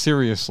question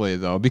seriously,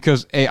 though,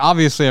 because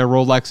obviously a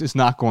Rolex is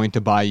not going to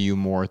buy you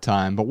more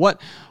time.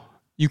 But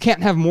you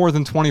can't have more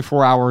than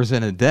 24 hours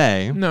in a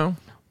day. No.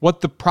 What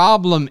the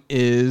problem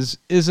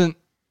isn't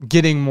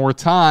getting more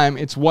time.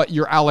 It's what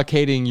you're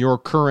allocating your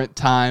current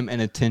time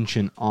and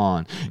attention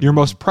on. Your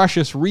most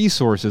precious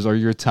resources are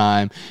your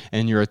time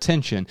and your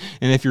attention.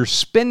 And if you're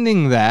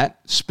spending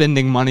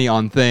money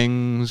on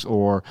things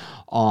or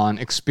on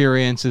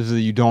experiences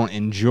that you don't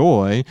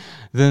enjoy,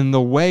 then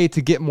the way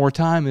to get more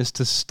time is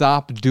to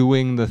stop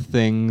doing the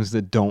things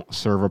that don't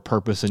serve a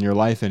purpose in your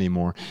life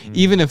anymore.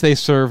 Even if they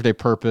served a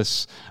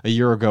purpose a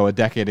year ago, a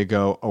decade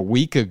ago, a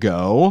week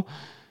ago,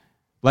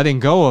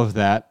 letting go of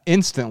that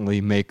instantly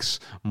makes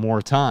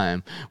more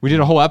time. We did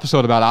a whole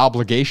episode about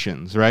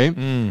obligations, right?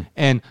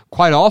 And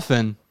quite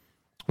often,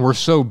 we're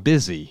so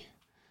busy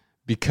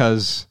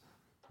because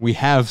we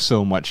have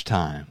so much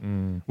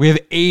time. We have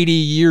 80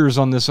 years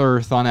on this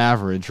earth on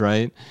average,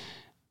 right?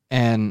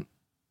 And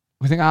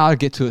we think, I'll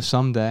get to it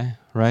someday,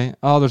 right?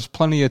 Oh, there's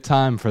plenty of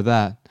time for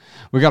that.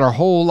 We got our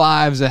whole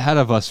lives ahead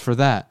of us for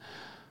that.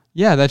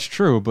 Yeah, that's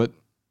true, but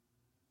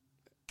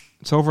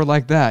it's over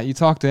like that. You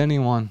talk to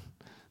anyone,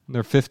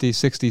 their 50s,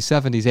 60s,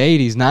 70s,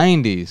 80s,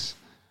 90s.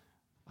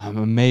 I'm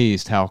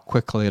amazed how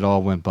quickly it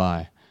all went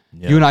by.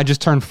 Yeah. You and I just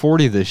turned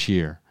 40 this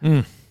year.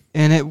 And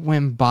it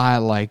went by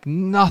like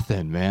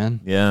nothing,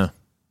 man. Yeah.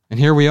 And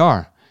here we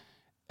are.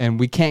 And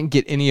we can't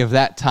get any of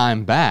that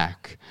time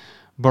back.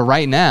 But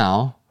right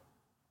now,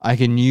 I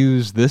can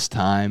use this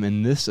time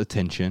and this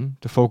attention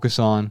to focus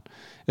on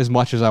as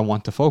much as I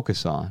want to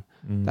focus on.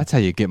 That's how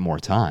you get more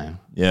time.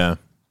 Yeah.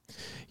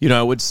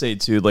 I would say,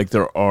 too, like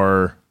there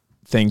are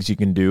things you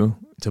can do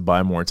to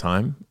buy more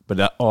time, but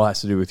that all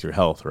has to do with your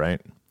health,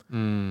 right?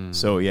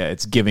 So yeah,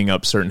 it's giving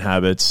up certain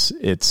habits.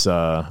 It's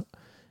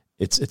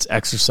it's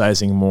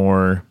exercising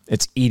more,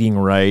 it's eating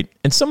right.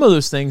 And some of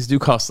those things do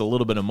cost a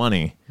little bit of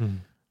money,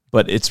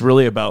 but it's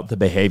really about the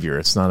behavior.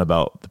 It's not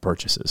about the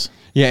purchases.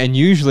 Yeah, and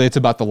usually it's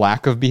about the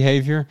lack of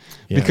behavior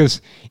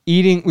because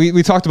eating,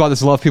 we talked about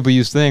this, a lot of people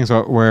use things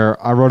where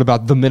I wrote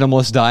about the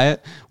minimalist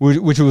diet,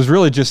 which was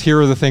really just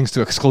here are the things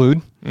to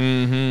exclude.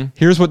 Mm-hmm.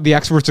 Here's what the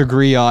experts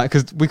agree on,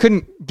 because we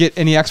couldn't get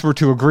any expert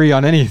to agree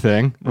on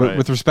anything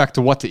with respect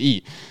to what to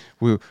eat.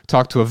 We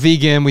talked to a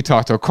vegan, we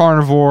talked to a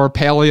carnivore,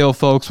 paleo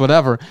folks,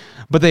 whatever,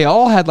 but they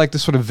all had like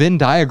this sort of Venn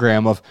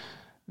diagram of,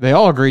 they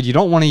all agreed you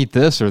don't want to eat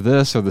this, or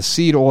the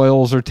seed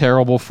oils are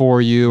terrible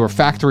for you, or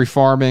factory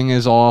farming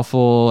is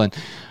awful,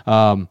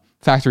 and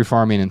factory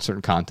farming in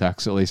certain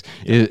contexts at least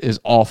is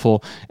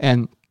awful.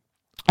 And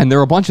there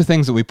are a bunch of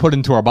things that we put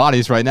into our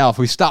bodies right now. If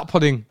we stop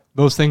putting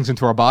those things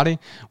into our body,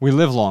 we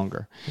live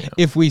longer. Yeah.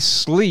 If we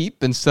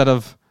sleep instead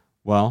of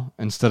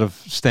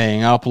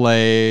staying up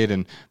late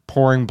and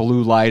pouring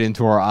blue light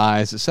into our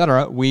eyes,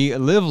 etc., we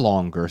live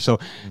longer. So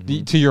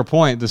to your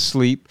point, the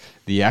sleep,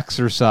 the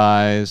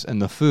exercise,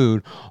 and the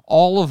food,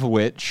 all of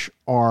which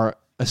are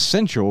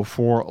essential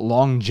for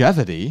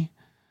longevity,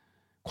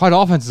 quite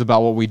often it's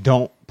about what we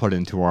don't put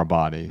into our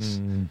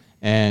bodies.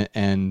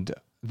 And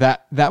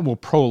that will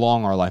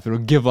prolong our life. It'll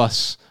give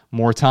us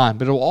more time,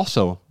 but it'll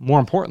also, more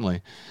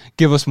importantly,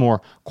 give us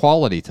more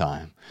quality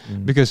time.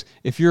 Because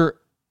if you're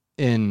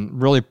in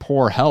really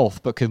poor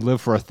health but could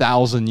live for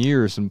 1,000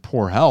 years in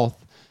poor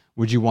health,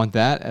 would you want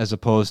that as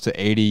opposed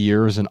to 80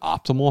 years in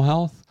optimal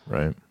health?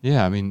 Right.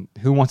 Yeah, I mean,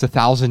 who wants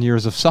 1,000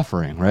 years of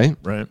suffering, right?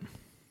 Right.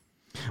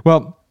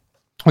 Well,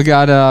 we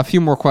got a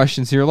few more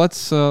questions here.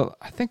 Let's,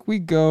 I think we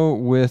go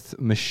with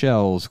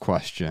Michelle's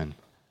question.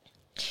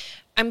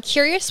 I'm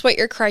curious what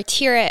your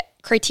criteria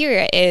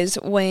is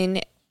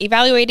when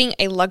evaluating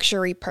a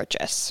luxury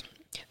purchase.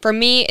 For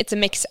me, it's a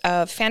mix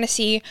of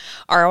fantasy,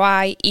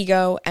 ROI,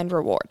 ego, and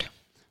reward.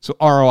 So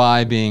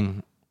ROI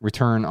being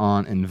return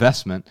on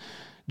investment.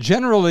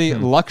 Generally,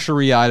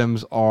 luxury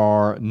items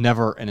are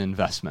never an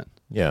investment.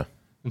 Yeah.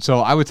 And so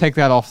I would take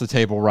that off the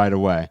table right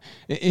away.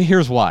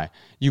 Here's why.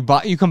 You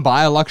can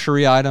buy a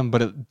luxury item,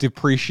 but it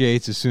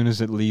depreciates as soon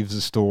as it leaves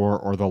the store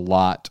or the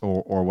lot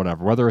or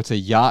whatever. Whether it's a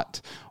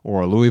yacht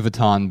or a Louis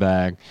Vuitton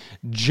bag,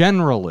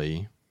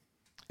 generally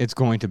it's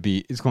going to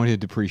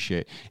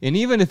depreciate. And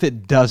even if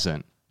it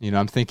doesn't,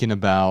 I'm thinking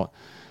about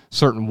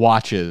certain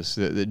watches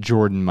that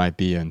Jordan might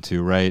be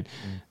into, right?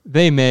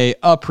 They may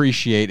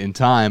appreciate in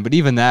time, but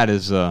even that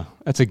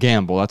that's a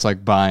gamble. That's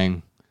like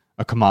buying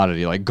a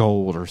commodity like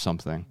gold or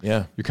something.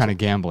 Yeah. You're kind of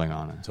gambling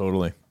on it.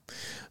 Totally.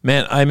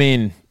 Man, I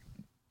mean,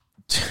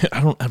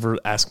 I don't ever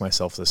ask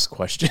myself this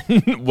question,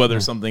 whether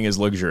something is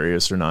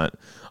luxurious or not.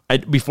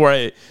 Before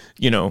I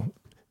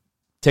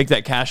take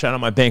that cash out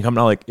of my bank, I'm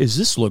not like, is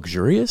this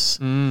luxurious?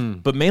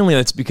 But mainly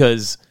that's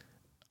because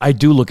I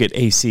do look at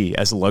AC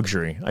as a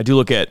luxury. I do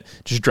look at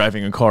just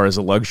driving a car as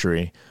a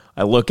luxury.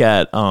 I look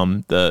at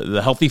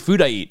the healthy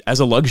food I eat as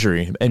a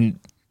luxury, and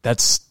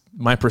that's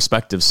my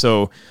perspective.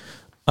 So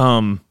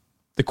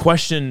the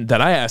question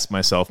that I ask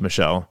myself,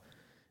 Michelle,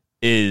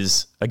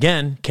 is,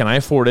 again, can I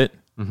afford it?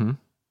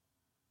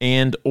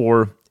 And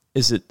or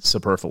is it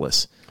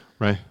superfluous?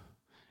 Right.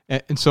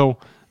 And so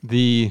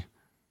you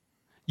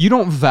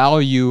don't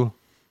value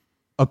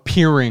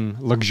appearing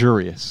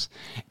luxurious.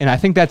 And I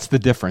think that's the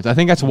difference. I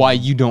think that's why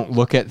you don't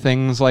look at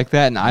things like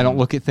that, and I don't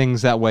look at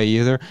things that way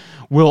either.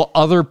 Will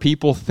other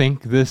people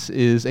think this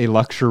is a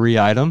luxury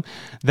item?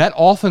 That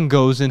often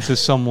goes into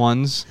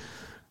someone's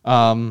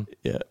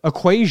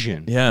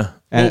equation. Yeah.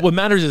 Well, what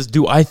matters is,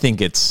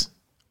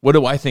 what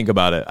do I think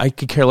about it? I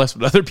could care less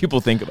what other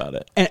people think about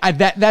it. And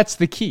that's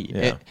the key.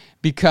 Yeah.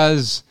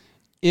 Because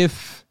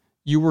if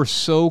you were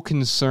so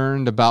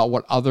concerned about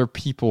what other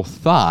people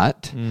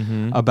thought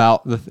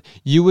about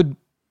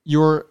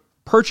your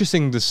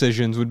purchasing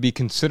decisions would be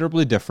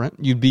considerably different.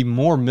 You'd be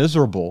more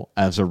miserable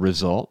as a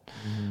result,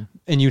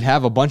 and you'd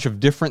have a bunch of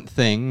different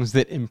things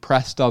that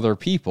impressed other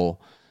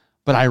people.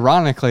 But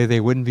ironically, they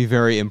wouldn't be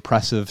very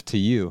impressive to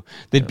you.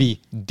 They'd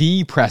be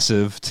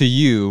depressive to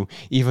you,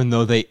 even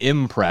though they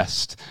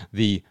impressed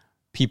the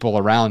people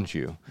around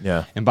you.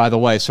 Yeah. And by the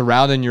way,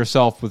 surrounding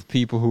yourself with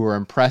people who are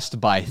impressed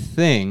by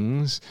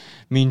things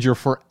means you're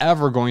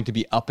forever going to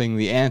be upping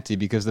the ante,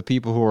 because the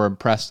people who are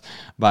impressed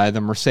by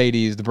the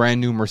Mercedes, the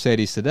brand new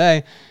Mercedes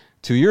today,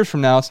 2 years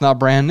from now, it's not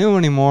brand new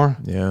anymore.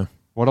 Yeah.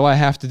 What do I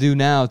have to do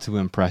now to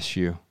impress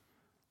you?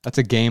 That's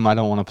a game I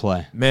don't want to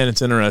play. Man,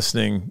 it's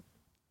interesting.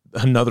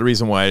 Another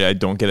reason why I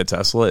don't get a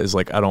Tesla is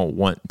I don't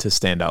want to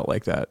stand out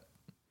like that.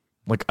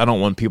 I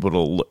don't want people to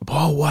look,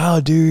 oh,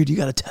 wow, dude, you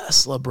got a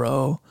Tesla,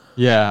 bro.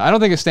 Yeah, I don't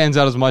think it stands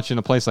out as much in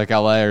a place like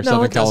LA or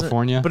Southern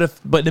California.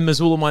 But in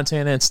Missoula,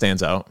 Montana, it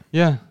stands out.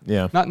 Yeah.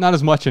 Yeah. Not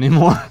as much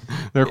anymore.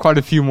 There are quite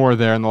a few more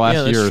there in the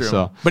last year or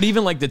so. But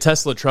even the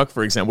Tesla truck,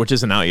 for example, which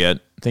isn't out yet,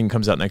 I think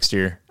comes out next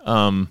year.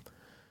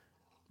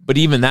 But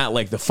even that,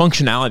 the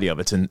functionality of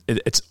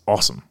it's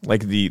awesome.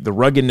 The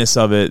ruggedness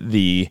of it,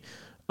 the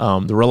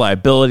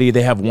reliability.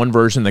 They have one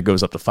version that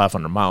goes up to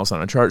 500 miles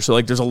on a charge.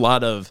 So there's a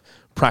lot of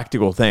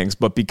practical things,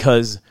 but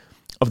because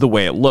of the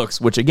way it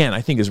looks, which again, I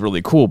think is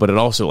really cool, but it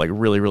also like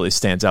really, really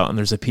stands out. And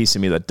there's a piece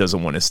of me that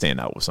doesn't want to stand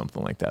out with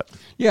something like that.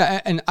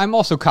 Yeah, and I'm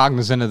also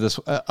cognizant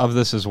of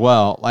this as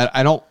well.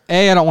 I don't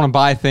want to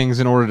buy things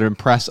in order to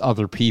impress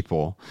other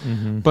people,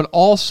 but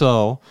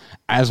also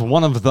as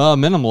one of the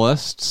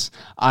minimalists,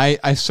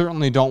 I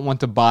certainly don't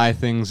want to buy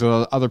things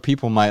that other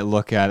people might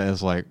look at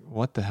as like,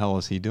 what the hell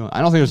is he doing?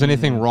 I don't think there's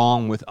anything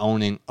wrong with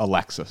owning a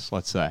Lexus,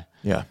 let's say.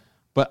 Yeah.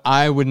 But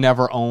I would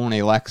never own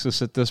a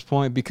Lexus at this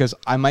point because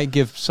I might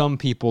give some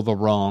people the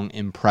wrong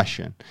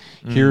impression.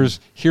 Here's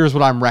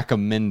what I'm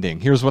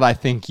recommending. Here's what I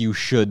think you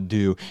should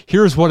do.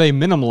 Here's what a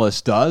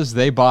minimalist does.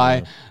 They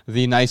buy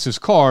the nicest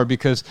car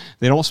because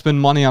they don't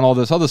spend money on all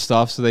this other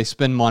stuff, so they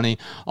spend money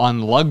on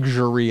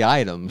luxury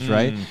items,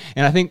 right?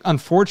 And I think,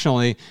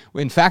 unfortunately,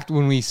 in fact,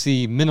 when we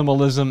see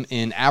minimalism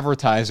in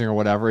advertising or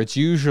whatever, it's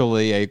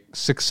usually a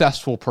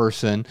successful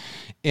person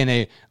in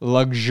a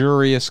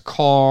luxurious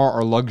car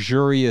or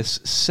luxurious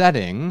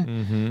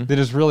setting that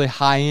is really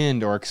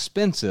high-end or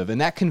expensive.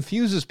 And that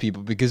confuses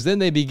people because then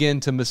they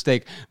begin to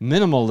mistake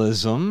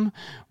minimalism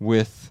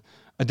with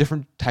a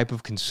different type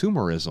of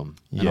consumerism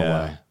in a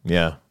way.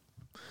 Yeah.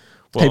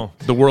 Well,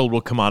 the world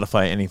will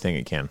commodify anything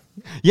it can.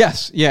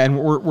 Yes. Yeah, and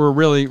we're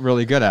really,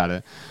 really good at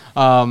it.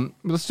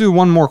 Let's do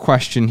one more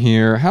question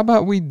here. How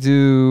about we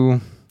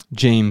do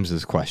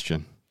James's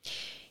question?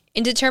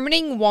 In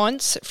determining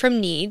wants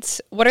from needs,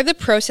 what are the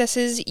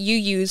processes you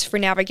use for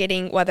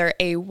navigating whether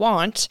a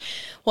want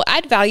will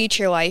add value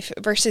to your life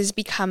versus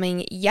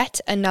becoming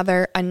yet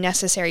another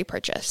unnecessary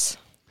purchase?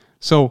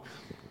 So,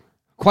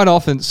 quite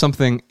often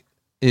something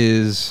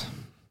is...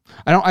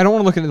 I don't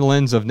want to look at the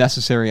lens of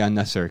necessary,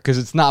 unnecessary, because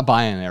it's not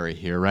binary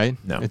here, right?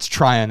 No. It's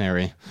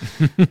trinary.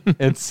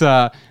 It's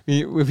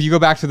if you go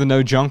back to the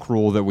no junk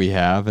rule that we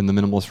have in the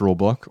Minimalist Rule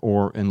Book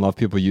or in Love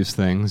People Use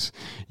Things,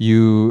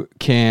 you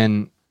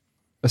can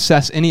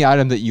assess any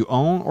item that you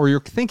own or you're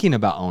thinking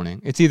about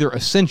owning. It's either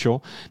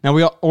essential,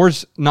 or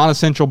it's not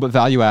essential but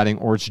value adding,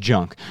 or it's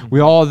junk. We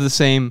all have the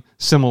same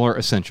similar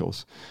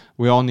essentials.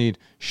 We all need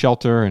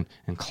shelter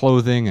and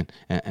clothing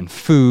and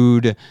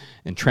food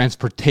and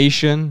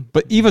transportation,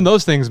 but even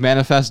those things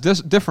manifest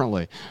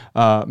differently.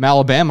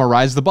 Malabama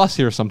rides the bus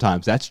here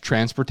sometimes. That's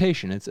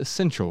transportation. It's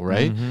essential,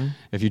 right?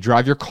 If you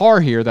drive your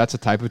car here, that's a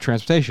type of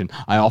transportation.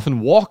 I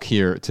often walk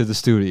here to the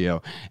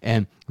studio,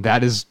 and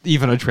that is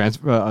even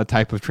a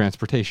type of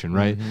transportation,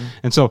 right?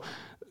 And so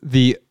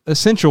the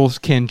essentials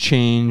can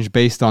change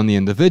based on the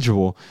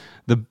individual.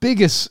 The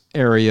biggest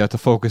area to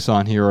focus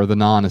on here are the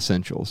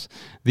non-essentials.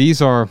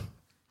 These are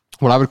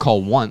what I would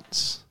call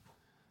wants,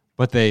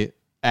 but they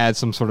add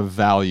some sort of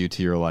value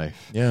to your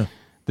life. Yeah.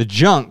 The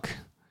junk,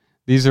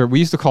 we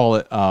used to call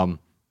it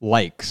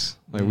likes.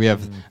 Like we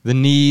have the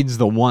needs,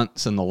 the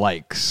wants, and the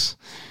likes.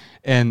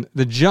 And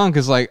the junk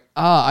is like,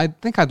 I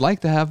think I'd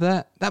like to have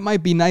that. That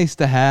might be nice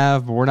to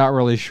have, but we're not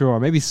really sure.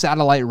 Maybe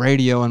satellite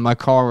radio in my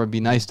car would be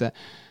nice to...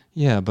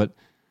 Yeah, but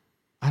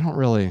I don't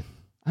really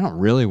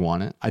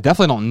want it. I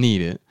definitely don't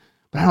need it,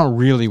 but I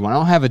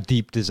don't have a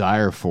deep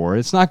desire for it.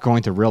 It's not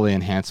going to really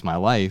enhance my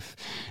life.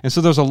 And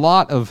so there's a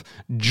lot of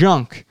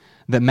junk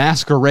that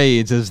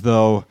masquerades as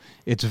though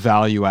it's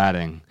value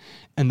adding.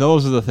 And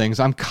those are the things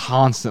I'm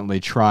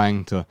constantly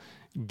trying to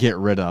get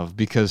rid of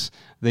because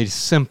they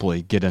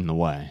simply get in the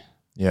way.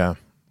 Yeah.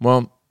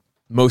 Well,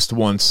 most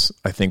wants,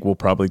 I think, will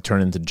probably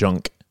turn into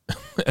junk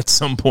at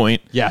some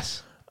point.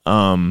 Yes.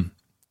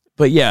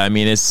 But yeah, I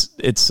mean,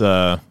 it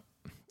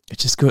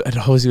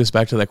always goes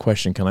back to that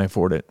question: can I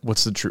afford it?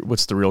 What's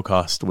the real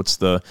cost? What's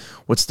the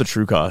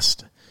true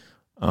cost?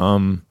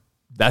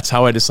 That's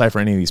how I decipher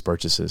any of these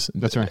purchases.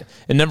 That's right.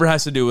 It never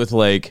has to do with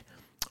like,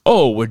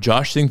 oh, would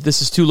Josh think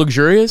this is too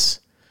luxurious,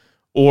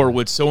 or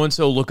would so and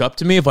so look up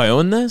to me if I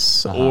own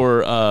this,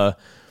 or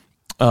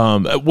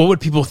what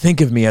would people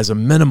think of me as a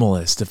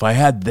minimalist if I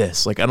had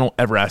this? Like, I don't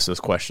ever ask those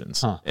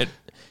questions.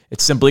 It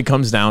simply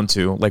comes down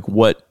to like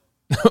what.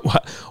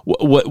 the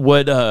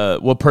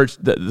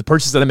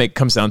purchase that I make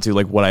comes down to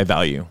like what I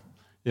value.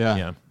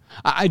 Yeah.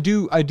 I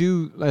do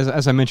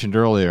as I mentioned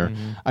earlier,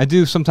 I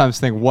do sometimes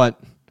think what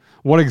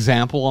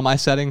example am I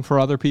setting for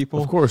other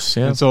people? Of course,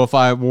 yeah. And so if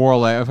I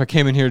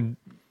came in here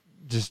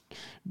just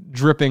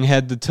dripping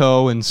head to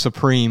toe in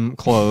Supreme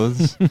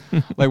clothes,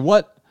 like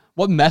what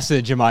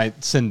message am I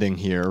sending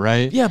here,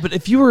 right? Yeah, but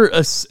if you were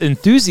an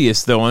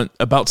enthusiast though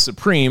about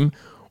Supreme,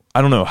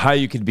 I don't know how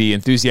you could be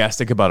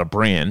enthusiastic about a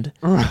brand.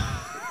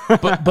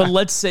 but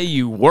let's say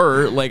you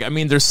were, like, I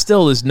mean, there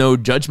still is no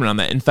judgment on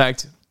that. In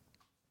fact,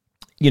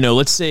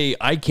 let's say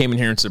I came in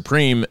here in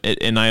Supreme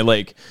and I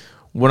like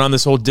went on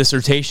this whole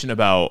dissertation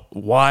about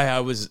why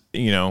I was,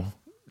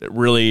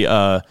 really,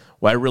 why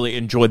I really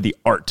enjoyed the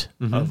art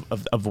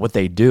of what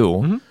they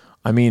do.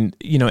 I mean,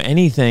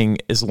 anything,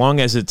 as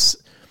long as it's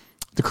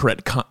the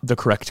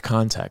correct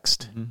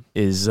context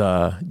is,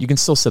 you can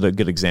still set a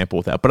good example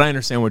with that. But I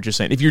understand what you're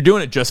saying. If you're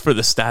doing it just for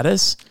the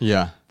status,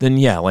 then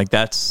yeah, like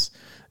that's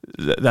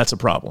a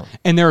problem.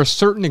 And there are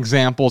certain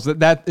examples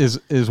that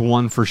is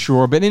one for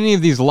sure. But any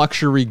of these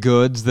luxury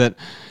goods that,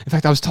 in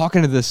fact, I was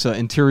talking to this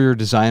interior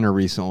designer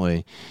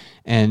recently,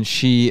 and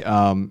she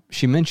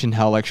mentioned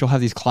how like she'll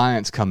have these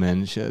clients come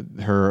in.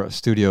 Her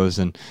studio is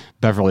in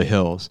Beverly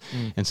Hills,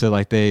 and so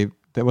like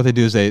what they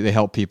do is they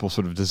help people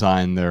sort of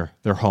design their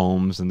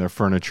homes and their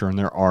furniture and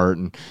their art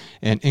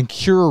and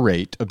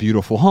curate a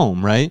beautiful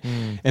home, right?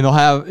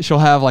 And she'll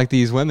have like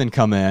these women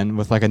come in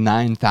with like a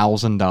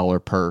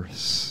 $9,000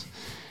 purse.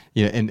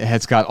 Yeah, and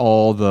it's got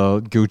all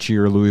the Gucci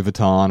or Louis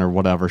Vuitton or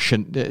whatever,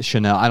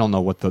 Chanel, I don't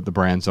know what the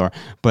brands are,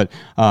 but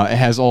it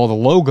has all the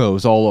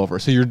logos all over.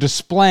 So you're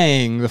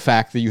displaying the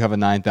fact that you have a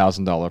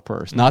 $9,000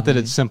 purse. Not that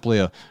it's simply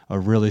a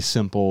really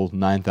simple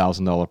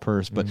 $9,000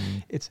 purse, but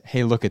it's,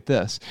 hey, look at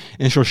this.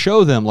 And she'll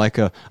show them like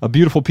a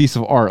beautiful piece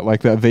of art,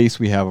 like that vase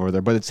we have over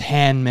there, but it's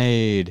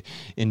handmade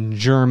in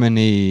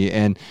Germany,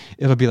 and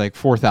it'll be like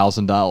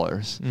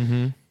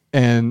 $4,000.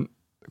 And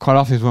quite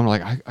often these women are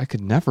like, I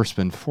could never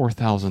spend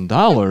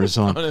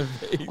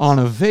 $4,000 on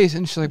a vase,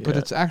 and she's like, but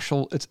it's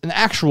an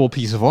actual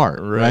piece of art,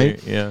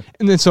 right? Yeah.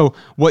 And then so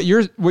what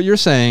you're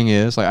saying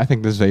is like, I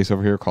think this vase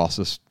over here costs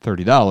us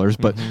 $30,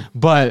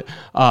 but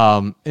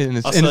and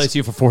I'll sell it to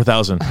you for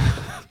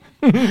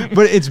 $4,000.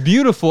 but it's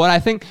beautiful, and I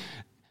think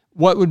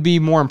what would be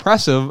more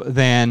impressive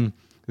than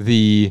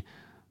the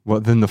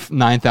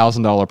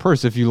 $9,000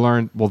 purse, if you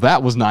learned, well,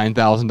 that was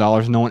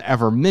 $9,000, no one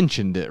ever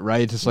mentioned it,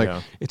 right? It's just like,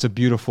 it's a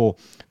beautiful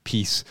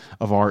piece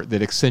of art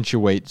that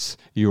accentuates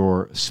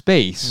your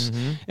space.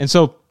 And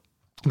so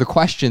the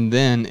question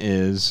then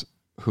is,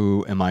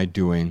 who am I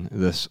doing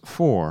this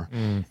for?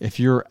 If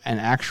you're an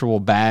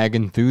actual bag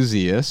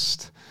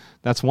enthusiast,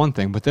 that's one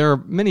thing, but there are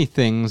many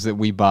things that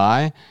we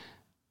buy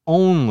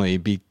only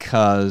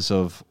because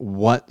of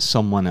what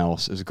someone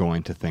else is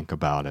going to think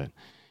about it.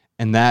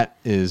 And that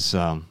is,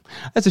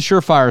 that's a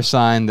surefire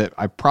sign that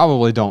I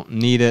probably don't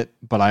need it,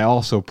 but I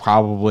also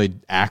probably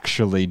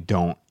actually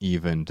don't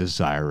even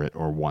desire it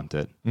or want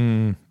it.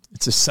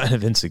 It's a sign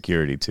of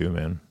insecurity too,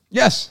 man.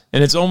 Yes.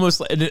 And it's almost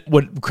like,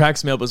 what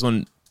cracks me up is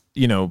when,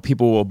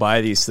 people will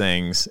buy these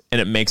things and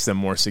it makes them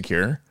more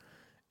secure.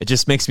 It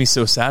just makes me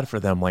so sad for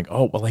them. Like,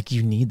 oh, well, like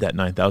you need that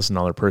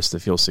 $9,000 purse to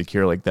feel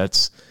secure. Like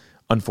that's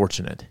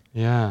unfortunate.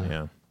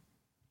 Yeah.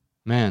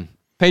 Man.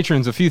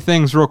 Patrons, a few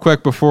things real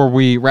quick before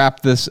we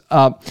wrap this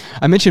up.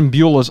 I mentioned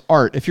Beulah's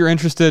art. If you're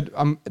interested,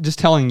 I'm just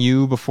telling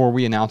you before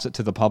we announce it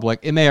to the public.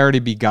 It may already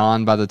be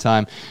gone by the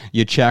time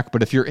you check,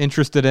 but if you're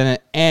interested in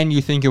it and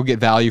you think you'll get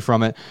value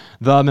from it,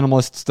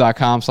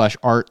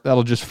 theminimalists.com/art,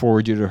 that'll just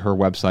forward you to her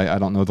website. I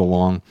don't know the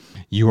long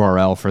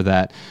URL for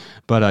that.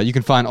 But you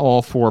can find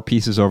all 4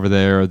 pieces over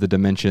there, the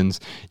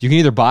dimensions. You can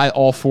either buy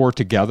all 4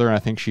 together, and I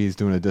think she's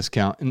doing a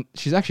discount. And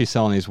she's actually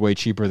selling these way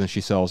cheaper than she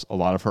sells a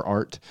lot of her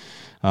art.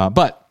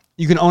 But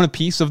you can own a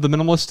piece of the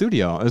Minimalist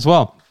Studio as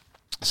well.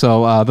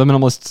 So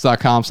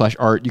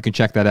theminimalists.com/art, you can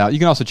check that out. You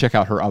can also check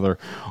out her other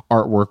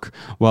artwork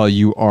while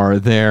you are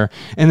there.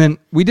 And then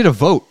we did a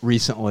vote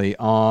recently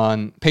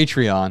on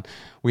Patreon.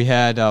 We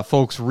had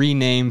folks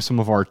rename some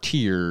of our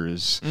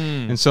tiers.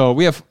 And so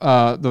we have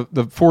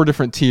the 4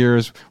 different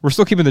tiers. We're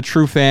still keeping the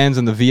true fans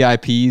and the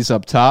VIPs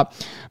up top.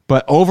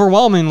 But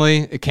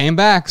overwhelmingly, it came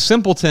back.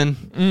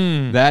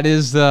 Simpleton. That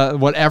is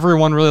what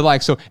everyone really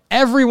likes. So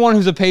everyone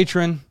who's a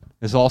patron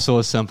is also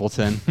a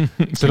simpleton.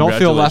 So don't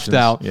feel left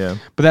out. Yeah.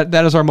 But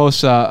that is our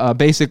most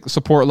basic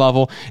support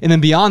level. And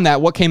then beyond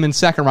that, what came in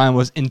second, Ryan,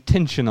 was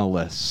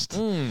intentionalist.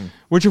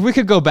 Which if we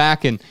could go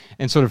back and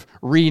sort of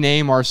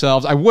rename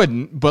ourselves, I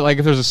wouldn't. But like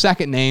if there's a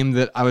second name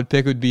that I would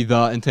pick, it would be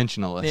the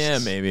intentionalist. Yeah,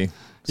 maybe.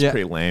 It's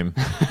pretty lame.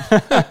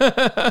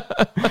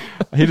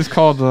 He just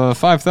called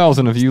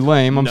 5,000 of you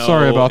lame. I'm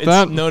sorry about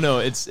that. No.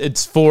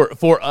 It's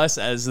for us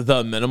as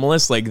the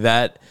minimalist. Like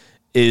that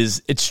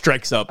is, it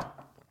strikes up.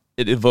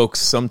 It evokes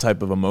some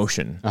type of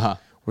emotion.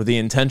 Where the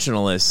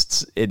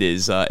intentionalists,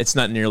 it's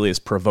not nearly as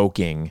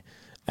provoking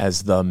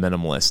as the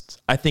minimalist.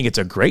 I think it's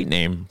a great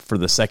name for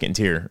the second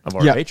tier of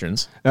our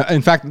patrons.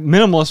 In fact,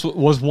 minimalist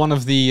was one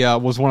of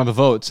the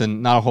votes,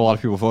 and not a whole lot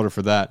of people voted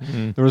for that.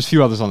 There was a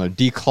few others on there,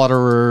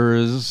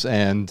 declutterers,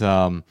 and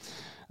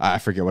I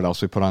forget what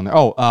else we put on there.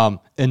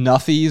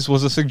 Enoughies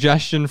was a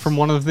suggestion from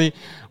one of the,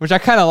 which I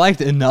kind of liked,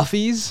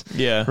 Enoughies.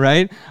 Yeah.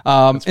 Right?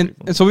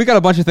 And so we've got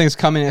a bunch of things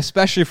coming,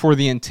 especially for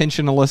the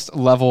intentionalist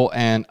level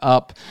and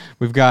up.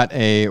 We've got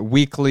a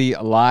weekly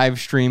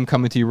live stream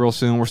coming to you real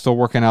soon. We're still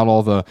working out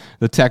all the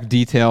tech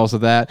details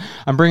of that.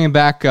 I'm bringing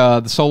back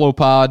the Solo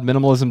Pod,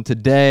 Minimalism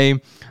Today,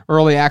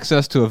 early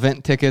access to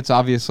event tickets,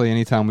 obviously,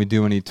 anytime we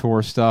do any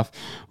tour stuff.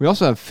 We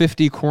also have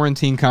 50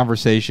 quarantine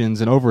conversations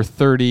and over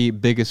 30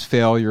 biggest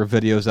failure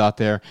videos out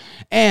there.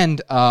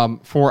 And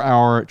for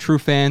our true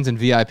fans and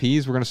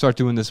VIPs, we're going to start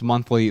doing this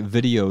monthly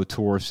video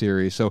tour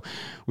series. So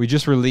we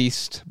just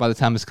released, by the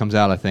time this comes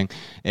out, I think,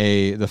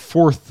 the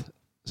 4th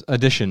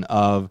edition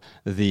of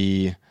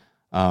the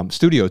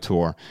studio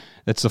tour.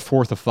 It's the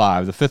 4th of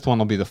 5. The 5th one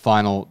will be the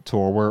final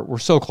tour. We're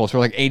so close. We're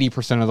like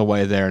 80% of the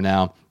way there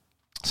now.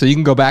 So you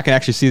can go back and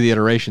actually see the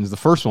iterations. The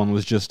first one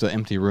was just an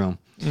empty room.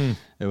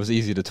 It was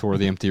easy to tour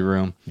the empty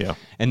room. Yeah.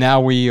 And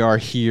now we are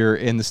here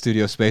in the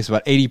studio space,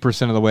 about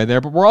 80% of the way there.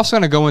 But we're also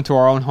going to go into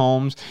our own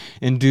homes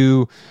and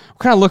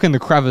kind of look in the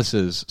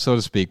crevices, so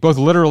to speak, both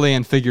literally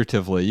and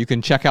figuratively. You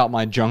can check out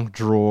my junk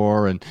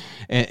drawer and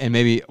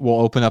maybe we'll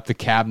open up the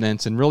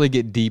cabinets and really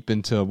get deep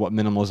into what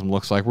minimalism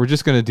looks like. We're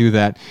just going to do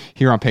that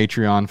here on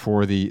Patreon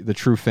for the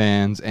true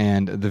fans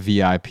and the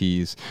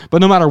VIPs.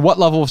 But no matter what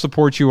level of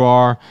support you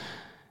are,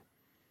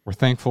 we're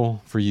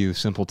thankful for you,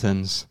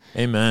 simpletons.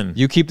 Amen.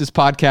 You keep this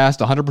podcast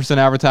 100%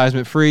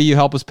 advertisement free. You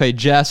help us pay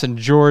Jess and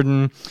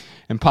Jordan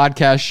and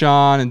Podcast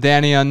Sean and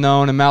Danny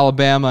Unknown and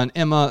Malabama and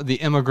Emma, the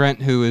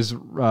immigrant who is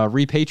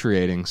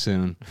repatriating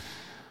soon.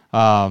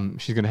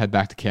 She's going to head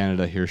back to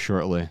Canada here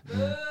shortly.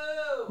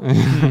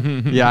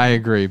 Yeah, I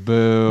agree.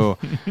 Boo.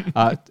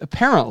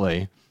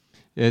 Apparently,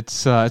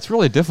 it's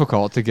really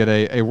difficult to get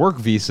a work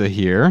visa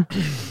here.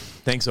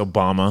 Thanks,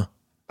 Obama.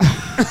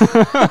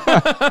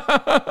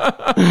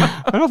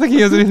 I don't think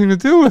he has anything to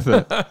do with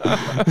it.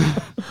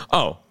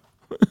 Oh.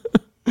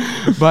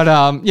 But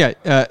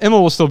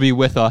Emma will still be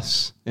with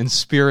us in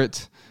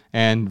spirit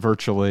and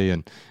virtually,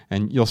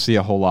 and you'll see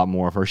a whole lot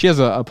more of her. She has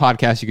a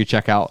podcast you could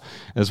check out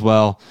as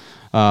well.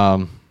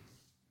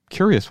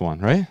 Curious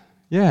One, right?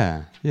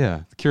 Yeah,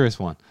 the Curious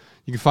One.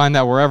 You can find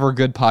that wherever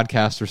good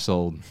podcasts are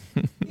sold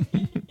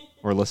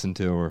or listened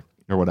to or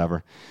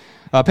whatever.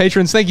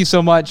 Patrons, thank you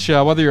so much.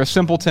 Whether you're a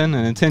simpleton,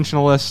 an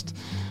intentionalist,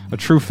 a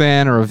true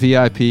fan, or a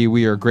VIP,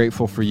 we are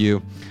grateful for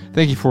you.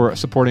 Thank you for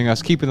supporting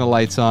us, keeping the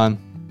lights on,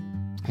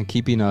 and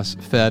keeping us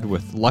fed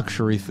with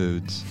luxury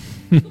foods.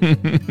 All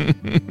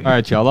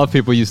right, y'all. Love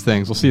people, use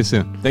things. We'll see you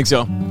soon. Thanks,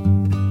 y'all.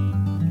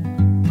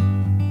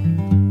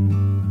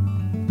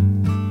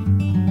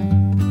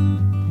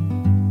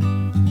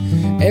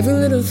 Every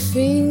little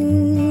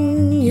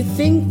thing you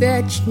think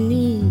that you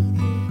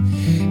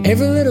need,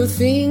 every little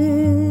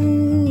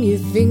thing you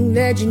think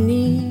that you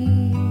need,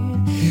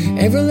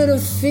 every little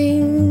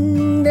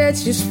thing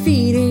that's just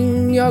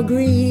feeding your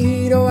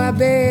greed. Oh, I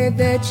bet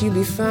that you'd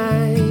be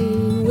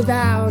fine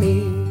without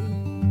it.